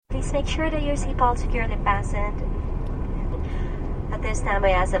please make sure that your seatbelt securely fastened. At this time, I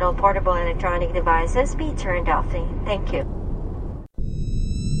ask that all portable electronic devices be turned off. Thank you.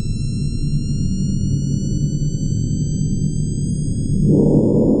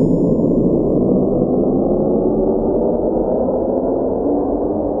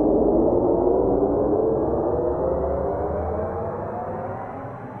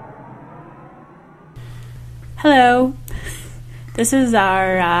 Hello. This is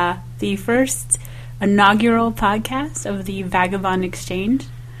our the first inaugural podcast of the Vagabond Exchange,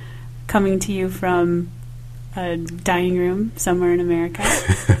 coming to you from a dining room somewhere in America.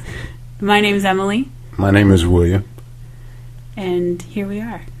 My name is Emily. My name is William. And here we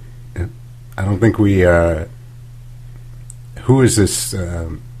are. Yeah. I don't think we... who is this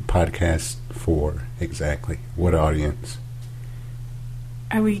podcast for exactly? What audience?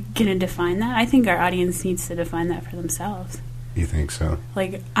 Are we going to define that? I think our audience needs to define that for themselves. You think so?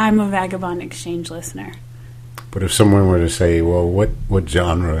 Like, I'm a Vagabond Exchange listener. But if someone were to say, well, what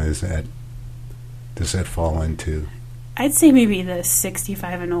genre is that? Does that fall into? I'd say maybe the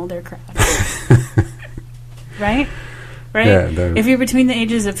 65 and older crowd. Right? Yeah, if you're between the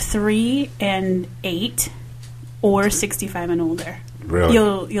ages of 3 and 8 or 65 and older, really?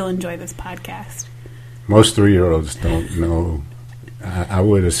 You'll enjoy this podcast. Most 3-year-olds don't know. I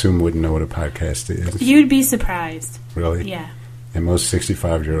would assume wouldn't know what a podcast is. You'd be surprised. Really? Yeah. And most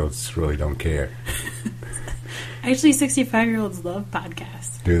 65-year-olds really don't care. Actually, 65-year-olds love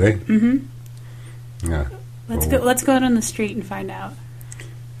podcasts. Do they? Mm-hmm. Yeah. Let's go out on the street and find out.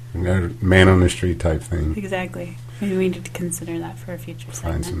 Man on the street type thing. Exactly. Maybe we need to consider that for a future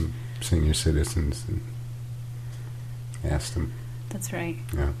segment. Find some senior citizens and ask them. That's right.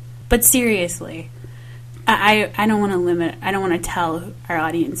 Yeah. But seriously, I don't want to limit. I don't want to tell our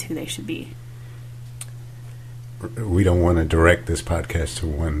audience who they should be. We don't want to direct this podcast to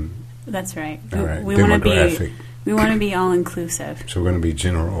one. That's right. All right. We want to demographic. We want to be all inclusive. So we're going to be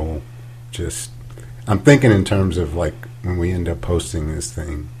general. I'm thinking in terms of like when we end up posting this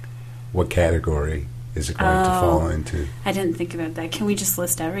thing, what category is it going to fall into? I didn't think about that. Can we just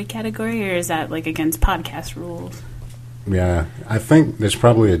list every category, or is that like against podcast rules? Yeah, I think there's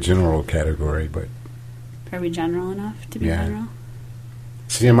probably a general category, but are we general enough to be general?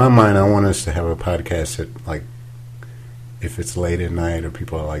 See, in my mind, I want us to have a podcast that, like, if it's late at night or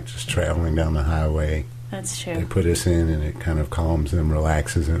people are, like, just traveling down the highway. That's true. They put us in and it kind of calms them,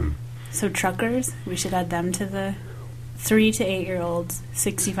 relaxes them. So truckers, we should add them to the 3 to 8-year-olds,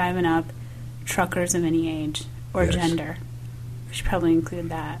 65 and up, truckers of any age or gender. We should probably include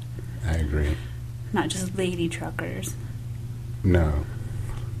that. I agree. Not just lady truckers. No.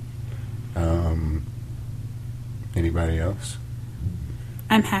 Anybody else?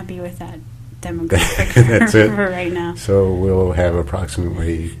 I'm happy with that demographic That's it. for right now. So we'll have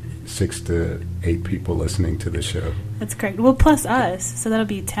approximately 6 to 8 people listening to the show. That's great. Well, plus us, so that'll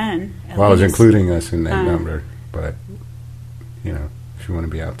be 10. Well, I was including us in that number, but, you know, if you want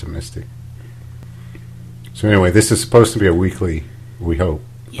to be optimistic. So anyway, this is supposed to be a weekly, we hope,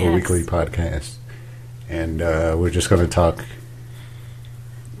 a weekly podcast. And we're just going to talk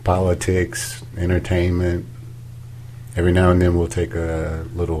politics, entertainment. Every now and then we'll take a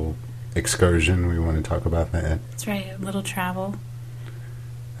little excursion. We want to talk about that. That's right. A little travel.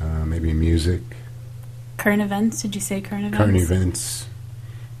 Maybe music. Current events. Did you say current events? Current events.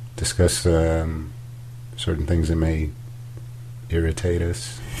 Discuss certain things that may irritate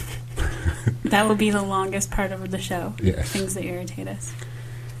us. That will be the longest part of the show. Yes. Things that irritate us.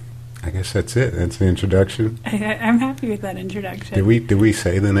 I guess that's it. That's the introduction. I'm happy with that introduction. Did we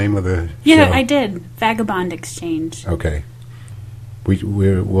say the name of the show? Yeah, I did. Vagabond Exchange. Okay.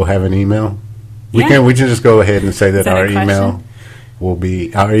 We'll have an email. We Yeah. can just go ahead and say that that our a question? email will be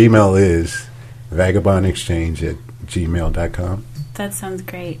is vagabondexchange@gmail.com. That sounds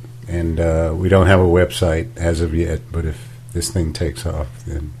great. And we don't have a website as of yet, but if this thing takes off,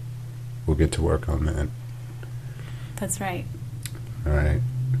 then we'll get to work on that. That's right. All right.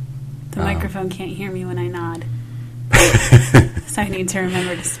 The microphone can't hear me when I nod. So I need to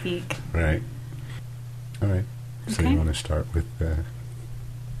remember to speak. Right. All right. So Okay. you want to start with...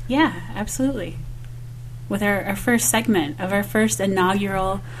 Yeah, absolutely. With our first segment of our first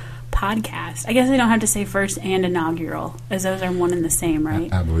inaugural podcast. I guess I don't have to say first and inaugural, as those are one and the same,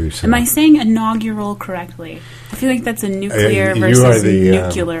 right? I believe so. Am I saying inaugural correctly? I feel like that's a nuclear you versus are the,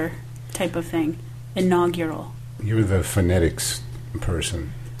 nuclear type of thing. Inaugural. You're the phonetics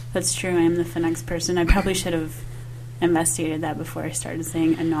person. That's true. I am the phonetics person. I probably should have investigated that before I started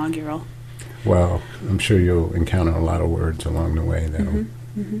saying inaugural. Well, I'm sure you'll encounter a lot of words along the way that'll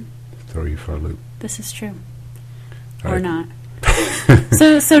throw you for a loop. This is true. All Or right. not.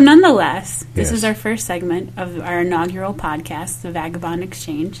 So nonetheless, this Yes. is our first segment of our inaugural podcast, the Vagabond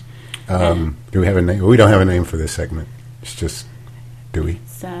Exchange. Do we have a name? We don't have a name for this segment. It's just, do we?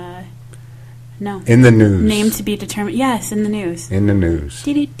 It's, no. In the news. Name to be determined. Yes, in the news. In the news.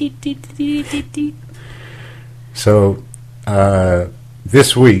 Dee-dee-dee-dee-dee-dee-dee-dee. So,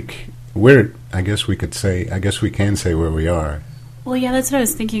 this week, I guess we can say where we are. Well, yeah, that's what I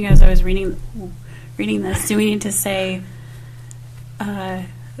was thinking as I was reading this. Do we need to say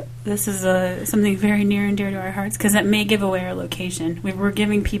this is something very near and dear to our hearts? Because that may give away our location. We're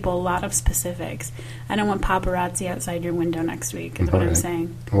giving people a lot of specifics. I don't want paparazzi outside your window next week, is what I'm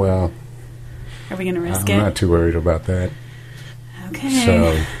saying. Well, are we going to risk it? I'm not too worried about that. Okay.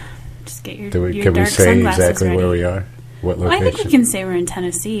 So, just get your can we dark say sunglasses exactly ready. where we are? What Well, location? I think we can say we're in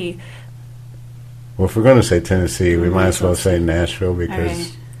Tennessee. Well, if we're going to say Tennessee, we might as well say say Nashville because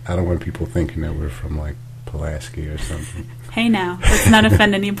right. I don't want people thinking that we're from, like, Pulaski or something. Hey now, let's not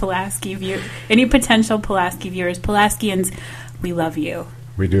offend any any potential Pulaski viewers. Pulaskians, we love you.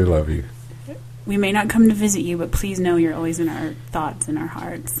 We do love you. We may not come to visit you, but please know you're always in our thoughts and our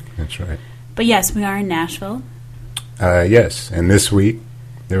hearts. That's right. But yes, we are in Nashville. Yes, and this week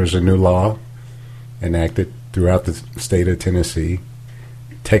there was a new law enacted throughout the state of Tennessee,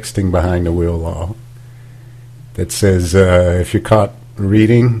 texting behind the wheel law, that says if you're caught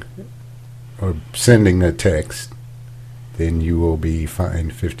reading or sending a text, then you will be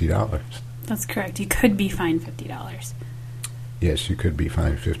fined $50. That's correct. You could be fined $50. Yes, you could be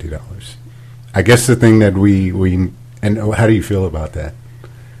fined $50. I guess the thing that we and how do you feel about that?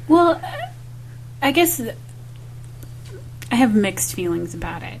 Well, I guess I have mixed feelings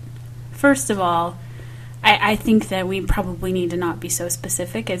about it. First of all, I think that we probably need to not be so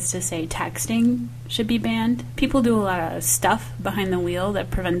specific as to say texting should be banned. People do a lot of stuff behind the wheel that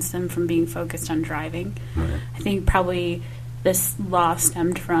prevents them from being focused on driving. Right. I think probably this law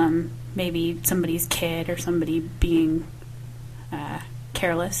stemmed from maybe somebody's kid or somebody being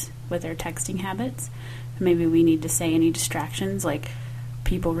careless with their texting habits. Maybe we need to say any distractions, like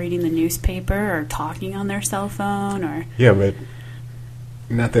people reading the newspaper or talking on their cell phone. Or Yeah, but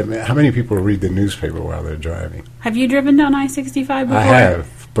not that. How many people read the newspaper while they're driving? have you driven down I-65 before? I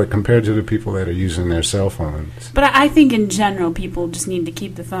have, but compared to the people that are using their cell phones, But I think in general, people just need to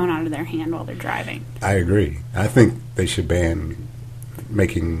keep the phone out of their hand while they're driving. I agree. I think they should ban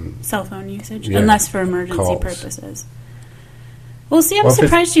making. Cell phone usage, Yeah, unless for emergency calls. purposes. Well, see, I'm Well, if it's-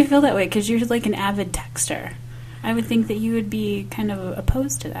 surprised you feel that way because you're like an avid texter. I would think that you would be kind of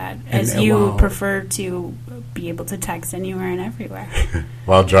opposed to that, as you well- prefer to be able to text anywhere and everywhere.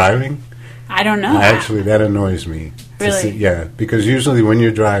 While driving, I don't know. actually, that annoys me. to Really? see- yeah, because usually when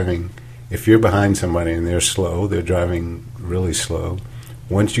you're driving, if you're behind somebody and they're slow, they're driving really slow.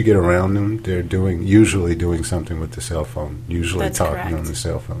 Once you get around them, they're usually doing something with the cell phone, usually That's talking correct. on the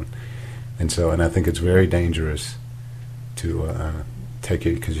cell phone. And I think it's very dangerous to take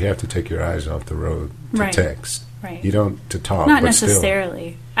it, because you have to take your eyes off the road to Right. text. Right. You don't to talk, Not but still.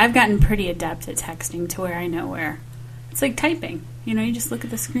 necessarily. I've gotten pretty adept at texting to where I know where. It's like typing. You know, you just look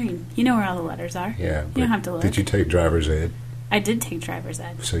at the screen. You know where all the letters are. Yeah, You don't have to look. Did you take driver's ed? I did take driver's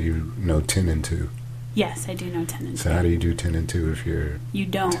ed. So you know 10 and 2. Yes, I do know 10 and 2. So how do you do 10 and 2 if you're... You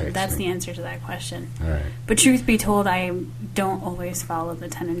don't. That's texting? the answer to that question. All right. But truth be told, I don't always follow the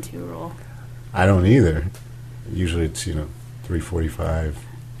 10 and 2 rule. I don't either. Usually it's, 3:45.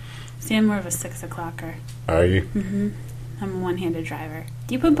 See, I'm more of a 6 o'clocker. Are you? Mm-hmm. I'm a one-handed driver.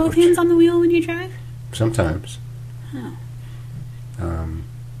 Do you put both hands on the wheel when you drive? Sometimes. Oh.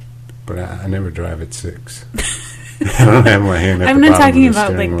 But I never drive at 6. I don't have my hand at I'm the not bottom talking of the about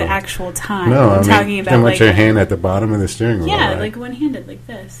steering like the wheel. actual time. No, I'm I mean, talking about you want like your hand at the bottom of the steering wheel, yeah, right? like one-handed, like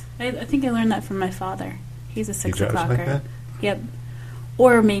this. I think I learned that from my father. He's a 6 drives o'clocker. like that? Yep.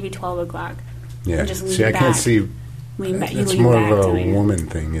 Or maybe 12 o'clock. Yeah. just See, lean I can't back. see... Lean back. You It's lean more back of to a lean. woman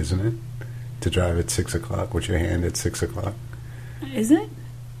thing, isn't it? To drive at 6 o'clock with your hand at 6 o'clock. Is it?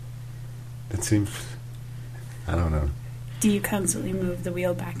 It seems... I don't know. Do you constantly move the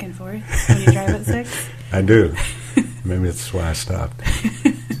wheel back and forth when you drive at 6? I do. Maybe that's why I stopped.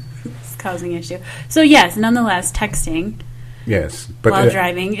 It's causing issue. So yes, nonetheless, texting Yes. But while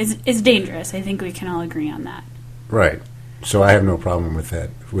driving is dangerous. I think we can all agree on that. Right. So I have no problem with that,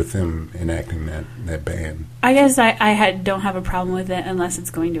 with them enacting that ban. I guess I don't have a problem with it unless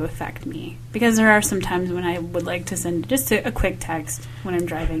it's going to affect me. Because there are some times when I would like to send just a quick text when I'm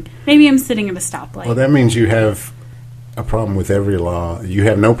driving. Maybe I'm sitting at a stoplight. Well, that means you have a problem with every law. You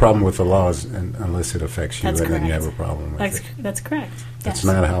have no problem with the laws unless it affects you, That's and then you correct. have a problem with it. That's correct. That's Yes.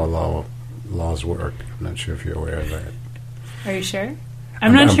 not how laws work. I'm not sure if you're aware of that. Are you sure?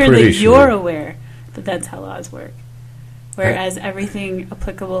 I'm not I'm sure pretty that sure. you're aware that that's how laws work. Whereas everything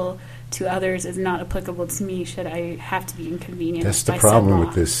applicable to others is not applicable to me should I have to be inconvenienced. That's the problem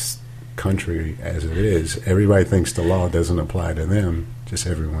with this country as it is. Everybody thinks the law doesn't apply to them, just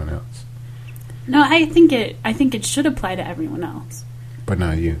everyone else. No, I think it should apply to everyone else. But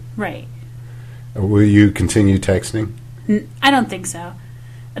not you. Right. Will you continue texting? I don't think so.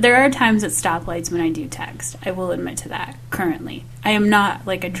 There are times at stoplights when I do text. I will admit to that, currently. I am not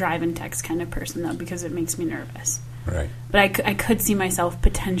like a drive and text kind of person, though, because it makes me nervous. Right. But I could see myself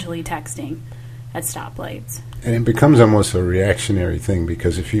potentially texting at stoplights. And it becomes almost a reactionary thing,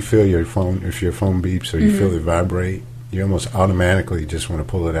 because if you feel your phone beeps or you feel it vibrate, you almost automatically just want to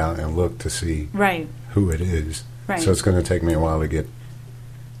pull it out and look to see who it is. Right. So it's going to take me a while to get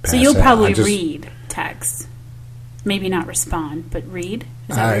past So you'll that. probably read text. Maybe not respond, but read?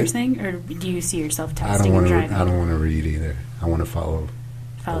 Is that what you're saying? Or do you see yourself texting and driving? I don't want to read either. I want to follow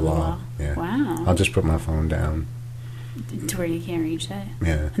the law. Yeah. Wow. I'll just put my phone down. To where you can't reach it?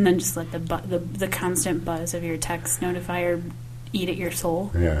 Yeah. And then just let the constant buzz of your text notifier eat at your soul?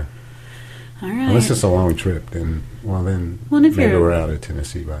 Yeah. All right. Unless it's a long trip, then maybe we're out of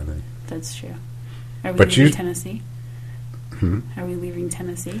Tennessee by then. That's true. Are we leaving Tennessee? Are we leaving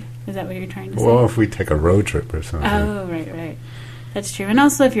Tennessee? Is that what you're trying to say? Well, if we take a road trip or something. Oh, right. That's true. And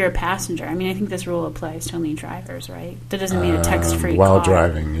also if you're a passenger. I mean, I think this rule applies to only drivers, right? That doesn't mean a text-free while car.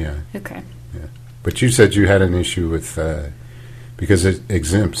 driving, yeah. Okay. Yeah. But you said you had an issue with, because it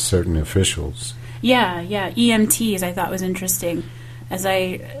exempts certain officials. Yeah. EMTs I thought was interesting. As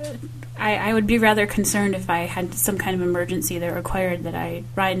I would be rather concerned if I had some kind of emergency that required that I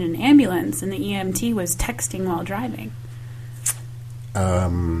ride in an ambulance and the EMT was texting while driving.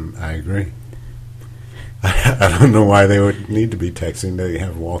 I agree. I don't know why they would need to be texting. They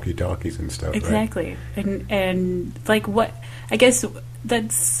have walkie-talkies and stuff, exactly. Right? And like what, I guess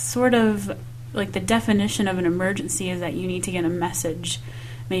that's sort of like the definition of an emergency is that you need to get a message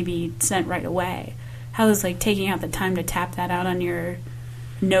maybe sent right away. How is like taking out the time to tap that out on your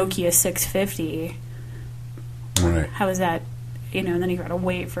Nokia 650? Right. How is that, and then you got to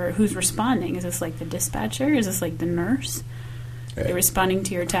wait for who's responding. Is this like the dispatcher? Is this like the nurse? They're responding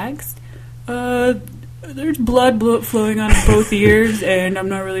to your text? There's blood flowing out of both ears, and I'm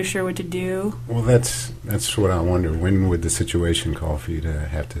not really sure what to do. Well, that's what I wonder. When would the situation call for you to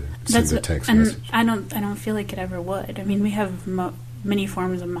have to send a text message? I don't feel like it ever would. I mean, we have many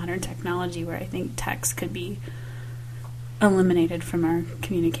forms of modern technology where I think text could be eliminated from our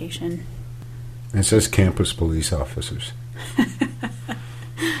communication. It says campus police officers.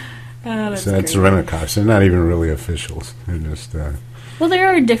 So that's rent-a-cops. They're not even really officials. They're just... Well, there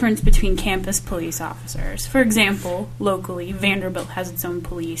are a difference between campus police officers. For example, locally, Vanderbilt has its own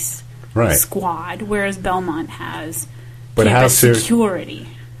police squad, whereas Belmont has campus security.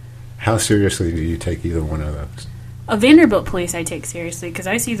 How seriously do you take either one of those? Vanderbilt police I take seriously, because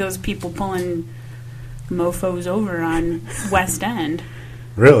I see those people pulling mofos over on West End.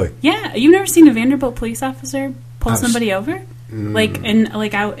 Really? Yeah. You've never seen a Vanderbilt police officer pull somebody over?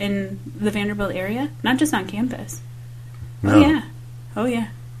 Out in the Vanderbilt area? Not just on campus. No. Oh, yeah.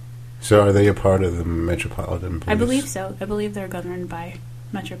 So are they a part of the Metropolitan Police? I believe so. I believe they're governed by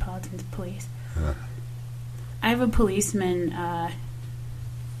Metropolitan Police. I have a policeman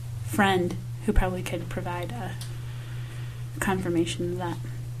friend who probably could provide a confirmation of that.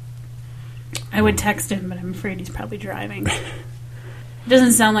 I would text him, but I'm afraid he's probably driving. It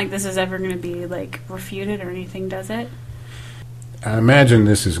doesn't sound like this is ever going to be, refuted or anything, does it? I imagine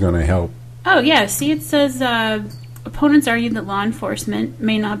this is going to help. Oh, yeah. See, it says... opponents argued that law enforcement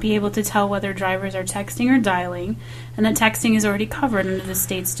may not be able to tell whether drivers are texting or dialing, and that texting is already covered under the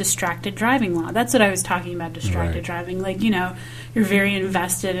state's distracted driving law. That's what I was talking about, distracted driving. You're very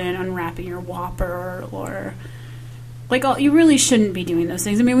invested in unwrapping your Whopper or you really shouldn't be doing those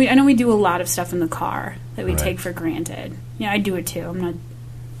things. I mean, I know we do a lot of stuff in the car that we take for granted. Yeah, I do it too. I'm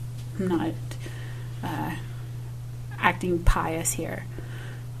not acting pious here,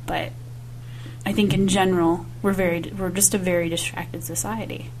 but I think in general we're just a very distracted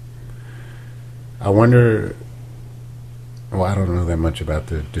society. I wonder. Well, I don't know that much about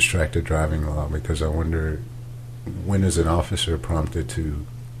the distracted driving law, because I wonder when is an officer prompted to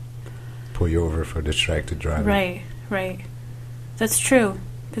pull you over for distracted driving? Right. That's true,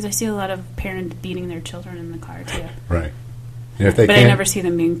 because I see a lot of parents beating their children in the car too. Right. And if they but I never see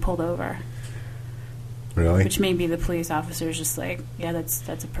them being pulled over. Really? Which maybe the police officer's just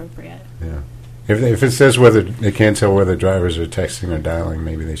that's appropriate. Yeah. If it says whether they can't tell whether drivers are texting or dialing,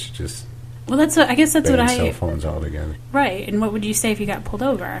 maybe they should just. Well, I guess that's what I. Cell phones altogether. Right, and what would you say if you got pulled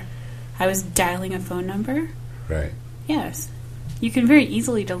over? I was dialing a phone number. Right. Yes. You can very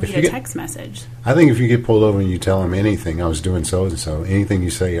easily delete a text message. I think if you get pulled over and you tell them anything, I was doing so and so, anything you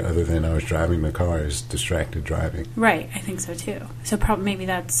say other than I was driving the car is distracted driving. Right, I think so too. So probably maybe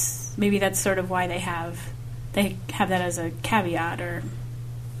that's sort of why they have that as a caveat or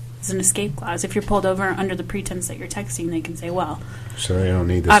as an escape clause. If you're pulled over under the pretense that you're texting, they can say, "Well, so they don't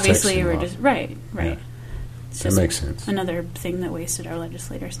need this." Obviously, we're just right. Yeah. That makes sense. Another thing that wasted our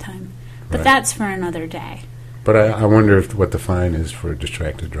legislators' time, but that's for another day. But I wonder what the fine is for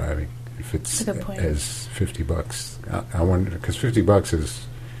distracted driving. If it's a good point. as $50, I wonder, because $50 is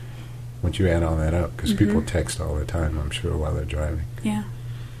once you add all that up. Because people text all the time, I'm sure, while they're driving. Yeah,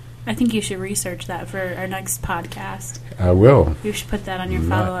 I think you should research that for our next podcast. I will. You should put that on your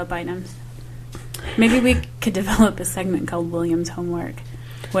follow-up items. Maybe we could develop a segment called William's Homework,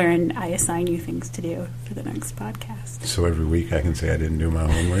 wherein I assign you things to do for the next podcast. So every week I can say I didn't do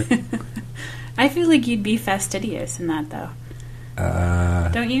my homework. I feel like you'd be fastidious in that, though.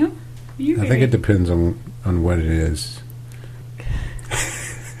 Don't you? I think it depends on what it is.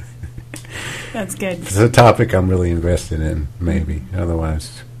 That's good. If it's a topic I'm really invested in, maybe.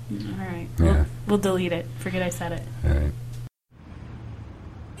 Otherwise... All right. Yeah. We'll delete it. Forget I said it. All right.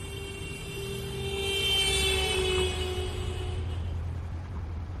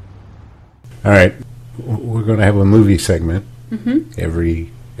 All right. We're going to have a movie segment every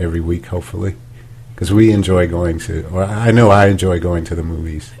week, hopefully. Because we enjoy going to... Well, I know I enjoy going to the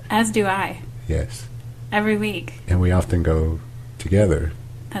movies. As do I. Yes. Every week. And we often go together.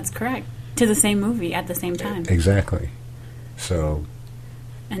 That's correct. To the same movie at the same time. Exactly. So...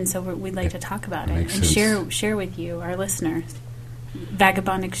 And so we'd like to talk about it and sense. share with you, our listeners,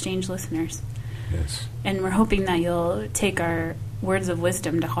 Vagabond Exchange listeners. Yes. And we're hoping that you'll take our words of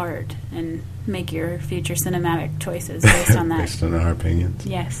wisdom to heart and make your future cinematic choices based on that. Based on our opinions.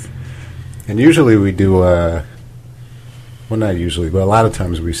 Yes. And usually we do, well, not usually, but a lot of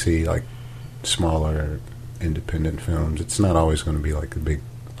times we see, like, smaller independent films. It's not always going to be, like, a big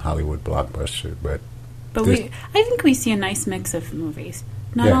Hollywood blockbuster, but I think we see a nice mix of movies.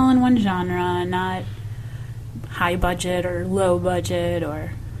 Not all in one genre, not high budget or low budget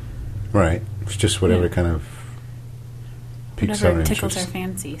or... Right. It's just whatever kind of piques our interest. Tickles our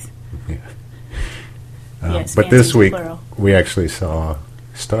fancies. Yeah. Yes, but this week, plural. we actually saw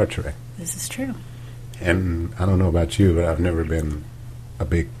Star Trek. This is true. And I don't know about you, but I've never been a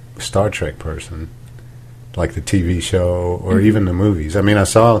big Star Trek person. Like the TV show or even the movies. I mean, I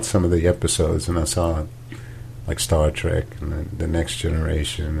saw some of the episodes and I saw... like Star Trek and the Next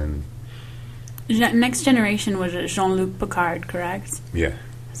Generation and Next Generation was Jean-Luc Picard, correct? Yeah,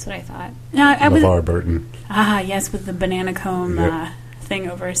 that's what I thought. No, LeVar Burton. Yes, with the banana comb thing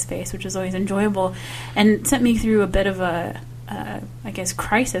over his face, which was always enjoyable, and sent me through a bit of a I guess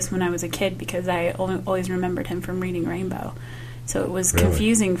crisis when I was a kid because I always remembered him from reading Rainbow, so it was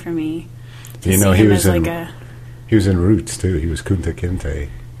confusing for me. To see him as he was in Roots too. He was Kunta Kinte.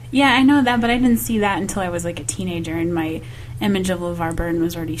 Yeah, I know that, but I didn't see that until I was like a teenager, and my image of LeVar Burton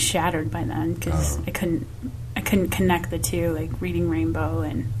was already shattered by then because I couldn't connect the two, like reading Rainbow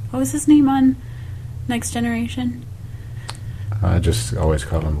and what was his name on Next Generation? I just always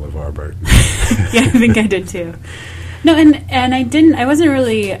call him LeVar Burton. Yeah, I think I did too. No, and I wasn't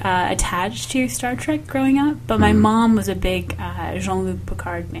really attached to Star Trek growing up, but my mom was a big Jean-Luc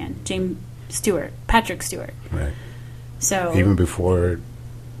Picard fan, Patrick Stewart. Right. So even before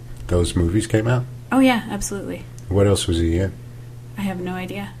those movies came out? Oh, yeah, absolutely. What else was he in? I have no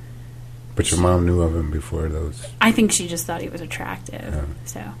idea. But your mom knew of him before those? I think she just thought he was attractive.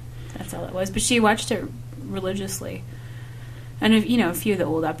 So that's all it was. But she watched it religiously. And, a few of the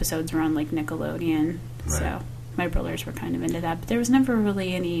old episodes were on, like, Nickelodeon. Right. So my brothers were kind of into that. But there was never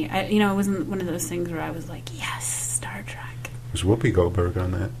really any... it wasn't one of those things where I was like, yes, Star Trek. Was Whoopi Goldberg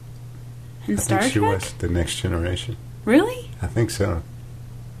on that? In Star Trek? I think she was. The Next Generation. Really? I think so.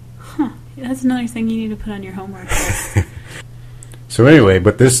 Huh. That's another thing you need to put on your homework list. So anyway,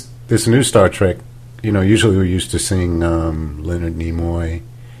 but this new Star Trek, usually we're used to seeing Leonard Nimoy.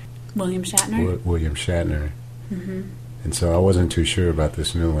 William Shatner. William Shatner. Mm-hmm. And so I wasn't too sure about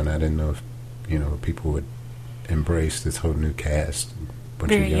this new one. I didn't know if, people would embrace this whole new cast.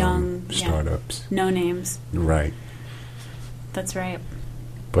 Bunch Very of young startups. No names. Right. That's right.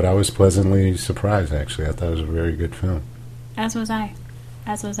 But I was pleasantly surprised, actually. I thought it was a very good film. As was I.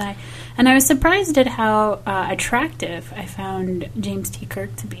 And I was surprised at how attractive I found James T.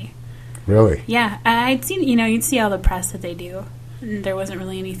 Kirk to be. Really? Yeah. I'd seen, you'd see all the press that they do. And there wasn't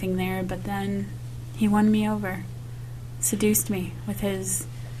really anything there, but then he won me over. Seduced me with his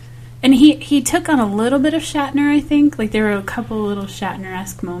And he took on a little bit of Shatner, I think. Like, there were a couple little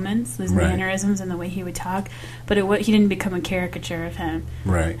Shatner-esque moments, his mannerisms and the way he would talk, but he didn't become a caricature of him.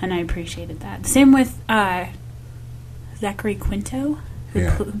 Right. And I appreciated that. Same with Zachary Quinto,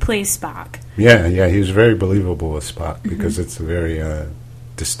 who plays Spock. Yeah, he was very believable with Spock, because it's a very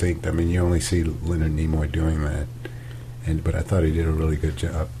distinct. I mean, you only see Leonard Nimoy doing that, but I thought he did a really good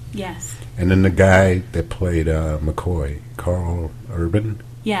job. Yes. And then the guy that played McCoy, Carl Urban.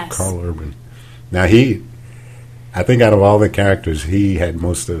 Yes. Carl Urban. Now I think out of all the characters, he had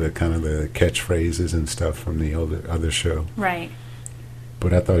most of the kind of the catchphrases and stuff from the other show. Right.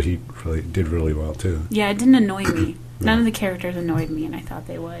 But I thought he did really well too. Yeah, it didn't annoy me. None of the characters annoyed me, and I thought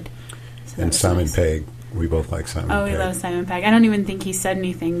they would. So and Simon Pegg. We both like Simon Pegg. Oh, we love Simon Pegg. I don't even think he said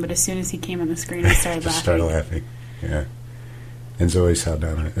anything, but as soon as he came on the screen, I started laughing. Started laughing, yeah. And Zoe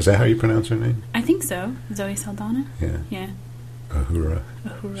Saldana. Is that how you pronounce her name? I think so. Zoe Saldana? Yeah. Yeah. Uhura.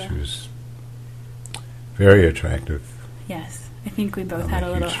 She was very attractive. Yes. I think we both had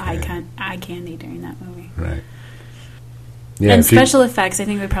a little eye candy during that movie. Right. Yeah, and special effects. I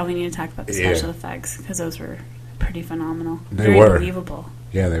think we probably need to talk about the special effects, because those were pretty phenomenal. They were. Believable.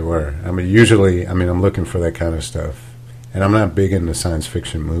 Yeah, they were. I mean, usually, I'm looking for that kind of stuff. And I'm not big into science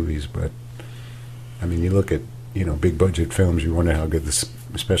fiction movies, but, I mean, you look at, big budget films, you wonder how good the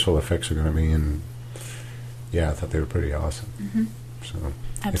special effects are going to be, and yeah, I thought they were pretty awesome. Mm-hmm. So,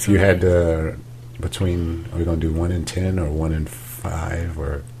 absolutely. If you had are we going to do 1 in 10 or 1 in 5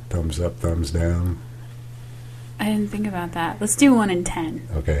 or thumbs up, thumbs down? I didn't think about that. Let's do 1 in 10.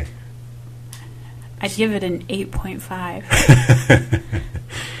 Okay. I'd give it an 8.5.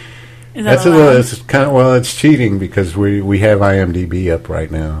 That's it's kind of it's cheating, because we have IMDb up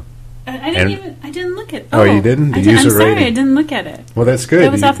right now. I didn't look at it. Oh, you didn't? I'm sorry, I didn't look at it. Well, that's good.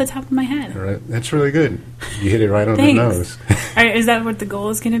 That was off the top of my head. Right, that's really good. You hit it right on the nose. All right, is that what the goal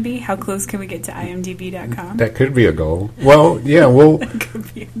is going to be? How close can we get to IMDb.com? That could be a goal. Well, yeah, what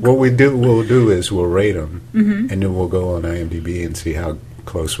we'll do is we'll rate them, and then we'll go on IMDb and see how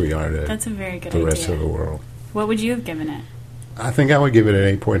close we are to that's a very good the rest of the world. What would you have given it? I think I would give it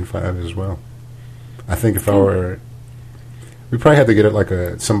an 8.5 as well. I think if I were... We probably have to get it like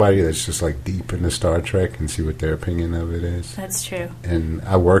somebody that's just like deep into Star Trek and see what their opinion of it is. That's true. And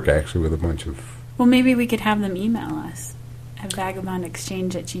I work actually with a bunch of... Well, maybe we could have them email us at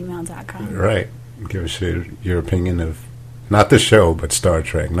vagabondexchange@gmail.com. Right. Give us your opinion of... Not the show, but Star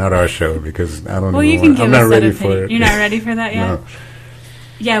Trek. Not our show, because I don't know. You can give I'm us not ready for it. You're not ready for that yet? No.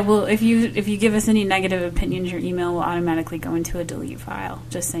 Yeah, well, if you give us any negative opinions, your email will automatically go into a delete file,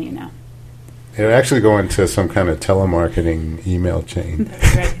 just so you know. It'll actually go into some kind of telemarketing email chain.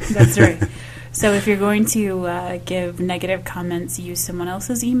 That's right. So if you're going to give negative comments, use someone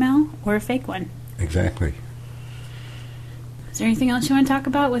else's email or a fake one. Exactly. Is there anything else you want to talk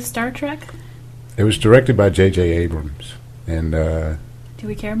about with Star Trek? It was directed by J.J. Abrams. And do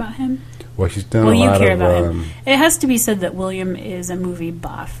we care about him? Well, he's done a lot of... you care about him. It has to be said that William is a movie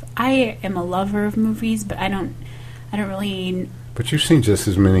buff. I am a lover of movies, but I don't really... But you've seen just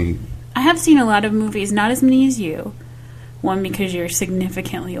as many... I have seen a lot of movies, not as many as you. One, because you're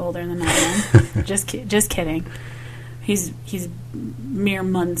significantly older than I am. just kidding. He's mere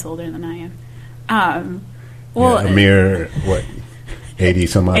months older than I am. A mere 80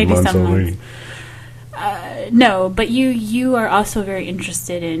 some odd months older. No, but you are also very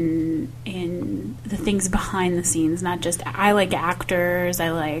interested in the things behind the scenes, not just... I like actors,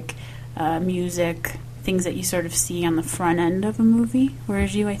 I like music, things that you sort of see on the front end of a movie,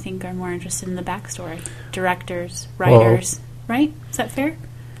 whereas you, I think, are more interested in the backstory. Directors, writers, right? Is that fair?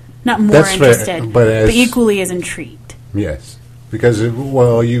 Not more interested, fair, but equally as intrigued. Yes, because,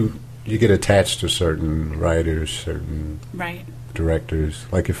 you get attached to certain writers, certain directors.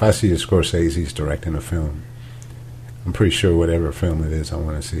 Like if I see a Scorsese's directing a film, I'm pretty sure whatever film it is, I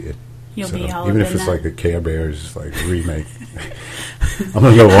want to see it. You'll be all even if it's like a Care Bears remake. I'm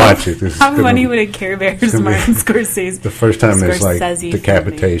gonna go watch it. How funny would a Care Bears Martin Scorsese? The first time there's like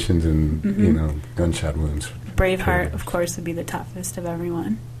decapitations and gunshot wounds. Braveheart, of course, would be the toughest of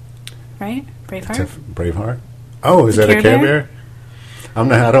everyone, right? Braveheart. Braveheart. Oh, is that a Care Bear?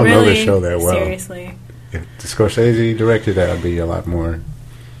 I don't know the show that well. Seriously. If Scorsese directed that, I'd be a lot more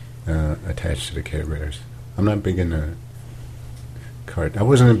attached to the Care Bears. I'm not big into... I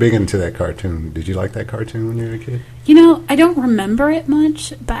wasn't big into that cartoon. Did you like that cartoon when you were a kid? I don't remember it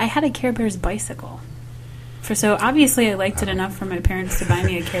much, but I had a Care Bears bicycle. So obviously I liked it enough for my parents to buy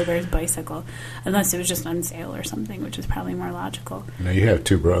me a Care Bears bicycle, unless it was just on sale or something, which is probably more logical. Now, you have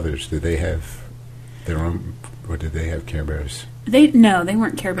two brothers. Did they have their own, or did they have Care Bears? No, they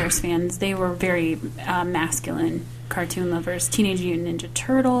weren't Care Bears fans. They were very masculine cartoon lovers. Teenage Mutant Ninja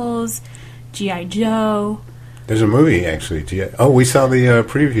Turtles, G.I. Joe. There's a movie, actually. We saw the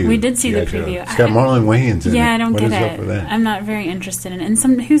preview. We did see G.I. the preview. Joe. It's got Marlon Wayans in it. Yeah, I don't get What is it. up with that? I'm not very interested in it.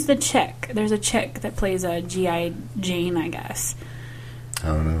 And who's the chick? There's a chick that plays a G.I. Jane, I guess. I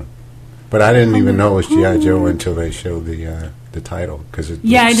don't know. But I didn't even know it was G.I. Joe until they showed the title, because it's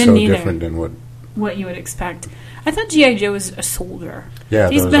so different than what you would expect. I thought G.I. Joe was a soldier. Yeah,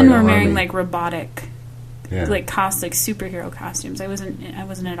 these men were wearing like robotic, like superhero costumes. I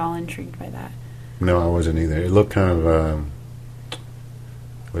wasn't at all intrigued by that. No, I wasn't either. It looked kind of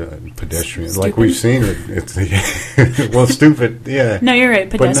pedestrian, stupid. Like we've seen it. It's well, stupid. Yeah. No, you're right.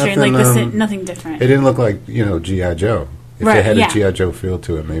 Pedestrian, nothing, nothing different. It didn't look like G.I. Joe. If it had a G.I. Joe feel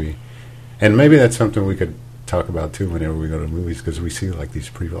to it, maybe. And maybe that's something we could talk about too whenever we go to movies, because we see like these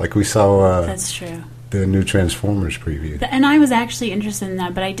previews. Like we saw. That's true. The new Transformers preview. And I was actually interested in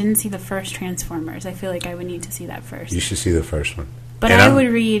that, but I didn't see the first Transformers. I feel like I would need to see that first. You should see the first one. But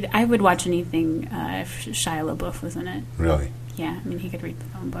I would watch anything if Shia LaBeouf was in it. Really? Yeah, I mean, he could read the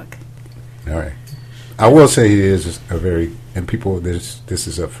phone book. All right. I will say he is a very, and people, this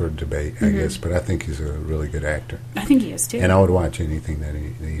is up for debate, I guess, but I think he's a really good actor. I think he is, too. And I would watch anything that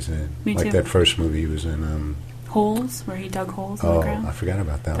he's in. Me like too. that first movie he was in. Holes, where he dug holes in the ground. Oh, I forgot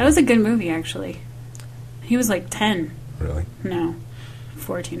about that one. That was a good movie, actually. He was like 10. Really? No.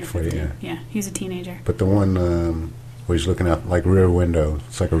 14 or 15. Yeah, he was a teenager. But the one where he's looking out, like Rear Window,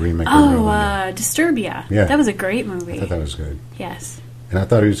 it's like a remake of Rear Window. Disturbia. Yeah. That was a great movie. I thought that was good. Yes. And I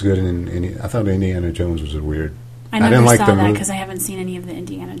thought he was good in I thought Indiana Jones was a weird... I never saw that because I haven't seen any of the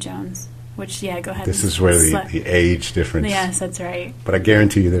Indiana Jones. Which, go ahead. This is where the age difference... Yes, that's right. But I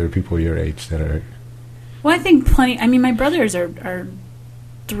guarantee you there are people your age that are... Well, I think plenty... I mean, my brothers are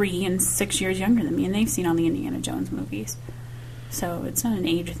 3 and 6 years younger than me, and they've seen all the Indiana Jones movies. So it's not an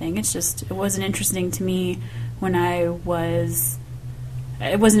age thing. It's just, it wasn't interesting to me when it wasn't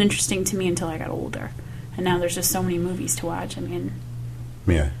interesting to me until I got older. And now there's just so many movies to watch. I mean...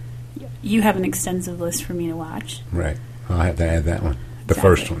 Yeah. You have an extensive list for me to watch. Right. I'll have to add that one. The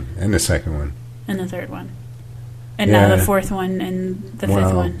first one, and the second one. And the third one. And now the fourth one, and the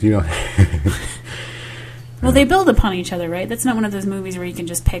fifth one. You know... Well, they build upon each other, right? That's not one of those movies where you can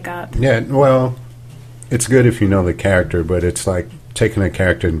just pick up. Yeah, well, it's good if you know the character, but it's like taking a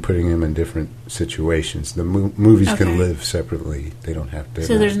character and putting him in different situations. The movies can live separately. They don't have to...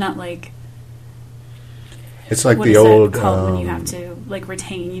 So there's not like... It's like the old... when you have to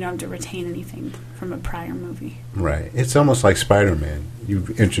retain... You don't have to retain anything from a prior movie. Right. It's almost like Spider-Man. You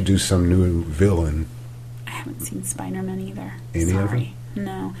introduce some new villain. I haven't seen Spider-Man either. Any of them?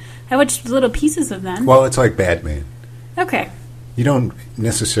 No. I watched little pieces of them. Well, it's like Batman. Okay. You don't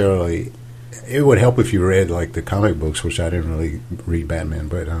necessarily... It would help if you read, like, the comic books, which I didn't really read Batman,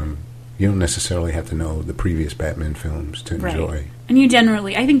 but you don't necessarily have to know the previous Batman films to enjoy. Right. And you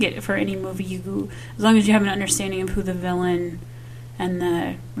generally... I think for any movie, as long as you have an understanding of who the villain and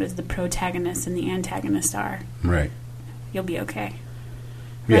the protagonist and the antagonist are... Right. You'll be okay.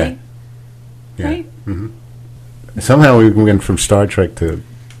 Right? Yeah. Right? Mm-hmm. Somehow we went from Star Trek to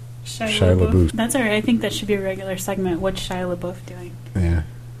Shia LaBeouf. That's all right. I think that should be a regular segment. What's Shia LaBeouf doing? Yeah.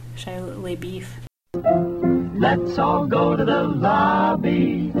 Shia LaBeouf. Let's all go to the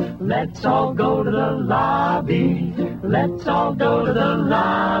lobby. Let's all go to the lobby. Let's all go to the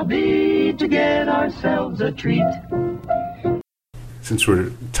lobby to get ourselves a treat. Since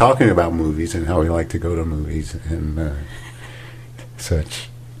we're talking about movies and how we like to go to movies and such,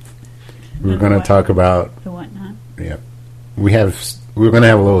 we're going to talk about the whatnot. Yeah, we're going to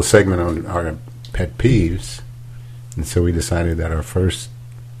have a little segment on our pet peeves, and so we decided that our first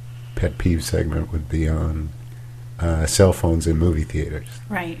pet peeve segment would be on cell phones in movie theaters.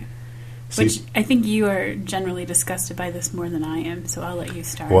 Right. Which I think you are generally disgusted by this more than I am, so I'll let you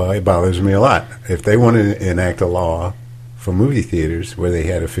start. Well, it bothers me a lot. If they want to enact a law for movie theaters where they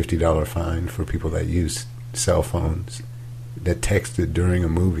had a $50 fine for people that use cell phones that texted during a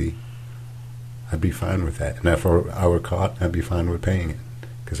movie, I'd be fine with that. And if I were caught, I'd be fine with paying it,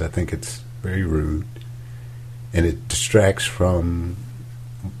 because I think it's very rude and it distracts from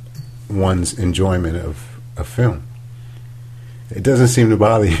one's enjoyment of a film. It doesn't seem to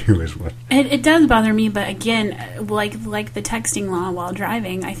bother you as much. It does bother me, but again, like the texting law while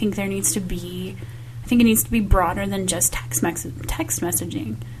driving, I think it needs to be broader than just text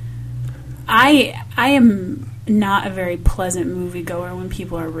messaging. I am not a very pleasant moviegoer when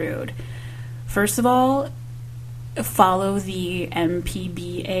people are rude. First of all, follow the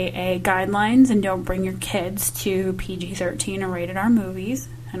MPBAA guidelines and don't bring your kids to PG-13 or rated R movies.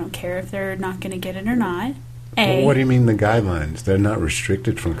 I don't care if they're not going to get it or not. Well, what do you mean the guidelines? They're not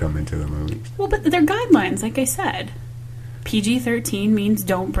restricted from coming to the movies. Well, but they're guidelines, like I said. PG-13 means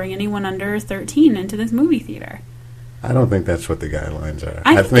don't bring anyone under 13 into this movie theater. I don't think that's what the guidelines are.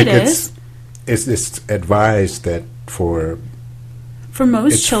 I think it is. It's advised that for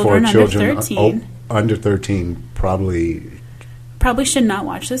most children under 13. Under 13 probably should not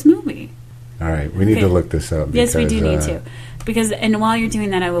watch this movie. All right, we need to look this up. Yes, we do need to. And while you're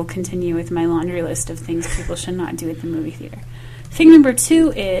doing that, I will continue with my laundry list of things people should not do at the movie theater. Thing number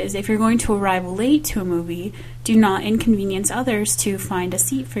 2 is, if you're going to arrive late to a movie, do not inconvenience others to find a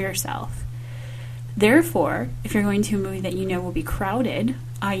seat for yourself. Therefore, if you're going to a movie that you know will be crowded,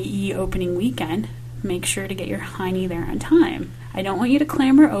 i.e. opening weekend, make sure to get your hiney there on time. I don't want you to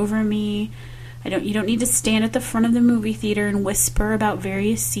clamor over me. You don't need to stand at the front of the movie theater and whisper about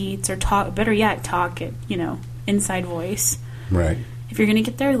various seats, or talk at, inside voice. Right. If you're going to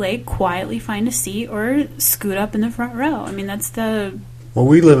get there late, quietly find a seat or scoot up in the front row. I mean, that's the... Well,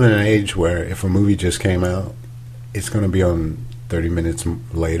 we live in an age where if a movie just came out, it's going to be on 30 minutes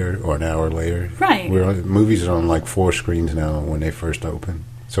later or an hour later. Right. Movies are on like 4 screens now when they first open.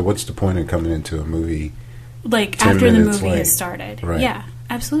 So what's the point of coming into a movie like after the movie has started? Right. Yeah,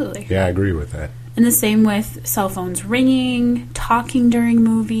 absolutely. Yeah, I agree with that. And the same with cell phones ringing, talking during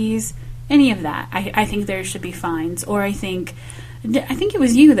movies, any of that. I think there should be fines. Or I think it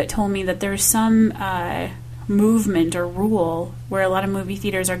was you that told me that there's some movement or rule where a lot of movie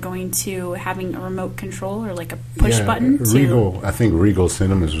theaters are going to having a remote control or like a push button. I think Regal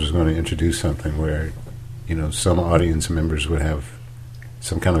Cinemas was going to introduce something where, some audience members would have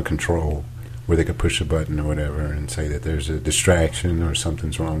some kind of control where they could push a button or whatever and say that there's a distraction or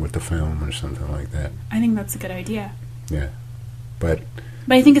something's wrong with the film or something like that. I think that's a good idea. Yeah. But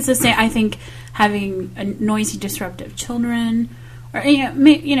I think it's the same. I think having a noisy, disruptive children, or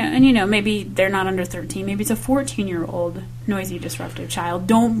maybe they're not under 13. Maybe it's a 14-year-old noisy, disruptive child.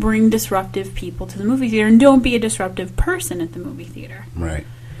 Don't bring disruptive people to the movie theater, and don't be a disruptive person at the movie theater. Right.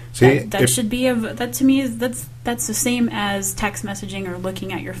 See, that should be that to me is that's the same as text messaging or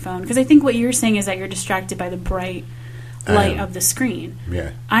looking at your phone, because I think what you're saying is that you're distracted by the bright light of the screen.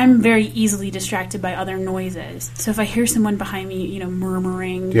 Yeah. I'm very easily distracted by other noises. So if I hear someone behind me,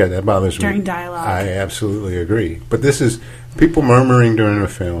 murmuring, that bothers me during dialogue. I absolutely agree. But this is people murmuring during a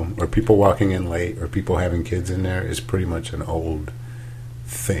film, or people walking in late, or people having kids in there is pretty much an old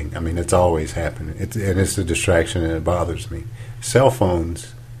thing. I mean, it's always happening. It's a distraction, and it bothers me. Cell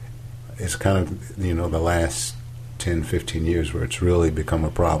phones is kind of the last 10, 15 years where it's really become a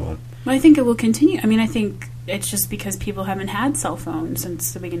problem. Well, I think it will continue. I mean, I think it's just because people haven't had cell phones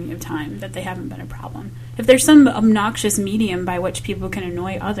since the beginning of time that they haven't been a problem. If there's some obnoxious medium by which people can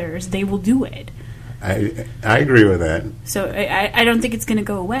annoy others, they will do it. I agree with that. So I don't think it's going to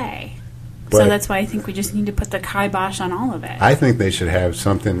go away. But so that's why I think we just need to put the kibosh on all of it. I think they should have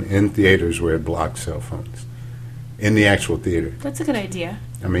something in theaters where it blocks cell phones. In the actual theater. That's a good idea.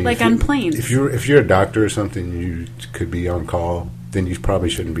 I mean, like on planes. If you're a doctor or something, you could be on call, then you probably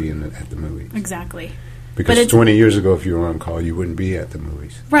shouldn't be at the movies. Exactly. Because 20 years ago, if you were on call, you wouldn't be at the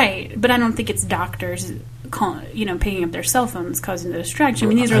movies. Right, but I don't think it's doctors, picking up their cell phones causing the distraction. I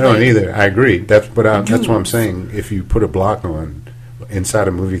mean, these are I don't either. I agree. That's what I'm saying. If you put a block on inside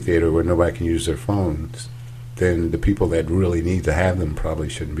a movie theater where nobody can use their phones, then the people that really need to have them probably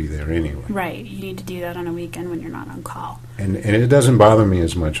shouldn't be there anyway. Right. You need to do that on a weekend when you're not on call. And it doesn't bother me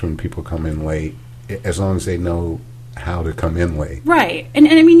as much when people come in late, as long as they know how to come in late. Right. And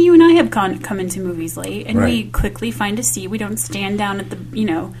I mean, you and I have come into movies late, and right. we quickly find a seat. We don't stand down at the,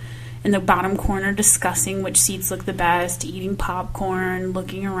 in the bottom corner discussing which seats look the best, eating popcorn,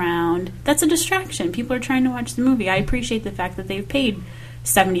 looking around. That's a distraction. People are trying to watch the movie. I appreciate the fact that they've paid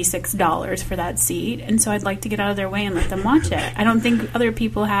 $76 for that seat, and so I'd like to get out of their way and let them watch it. I don't think other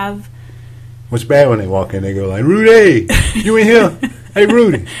people have. What's bad when they walk in, they go like, Rudy, you in here? Hey,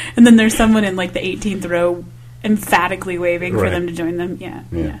 Rudy. And then there's someone in like the 18th row emphatically waving right. for them to join them. Yeah,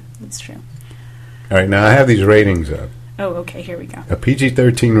 that's true. All right, now I have these ratings up. Oh, okay, here we go. A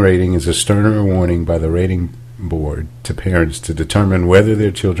PG-13 rating is a sterner warning by the rating board to parents to determine whether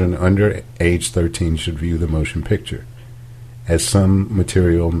their children under age 13 should view the motion picture, as some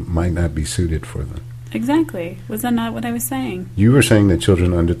material might not be suited for them. Exactly. Was that not what I was saying? You were saying that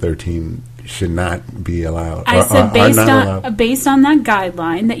children under 13 should not be allowed. I said based on that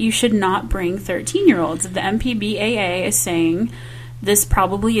guideline that you should not bring 13-year-olds. The MPBAA is saying this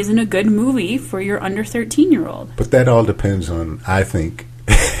probably isn't a good movie for your under 13-year-old. But that all depends on, I think.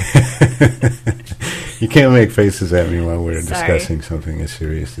 You can't make faces at me while we're discussing something as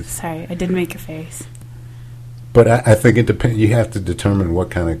serious as... Sorry, I did make a face. But I think it depends. You have to determine what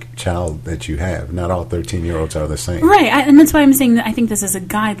kind of child that you have. Not all 13-year-olds are the same. Right, and that's why I'm saying that I think this is a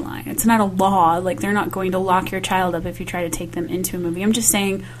guideline. It's not a law. Like, they're not going to lock your child up if you try to take them into a movie. I'm just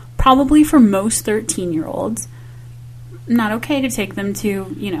saying, probably for most 13-year-olds, not okay to take them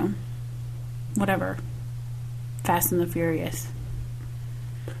to, you know, whatever, Fast and the Furious.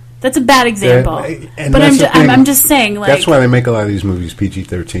 That's a bad example. But I'm just saying, like... That's why they make a lot of these movies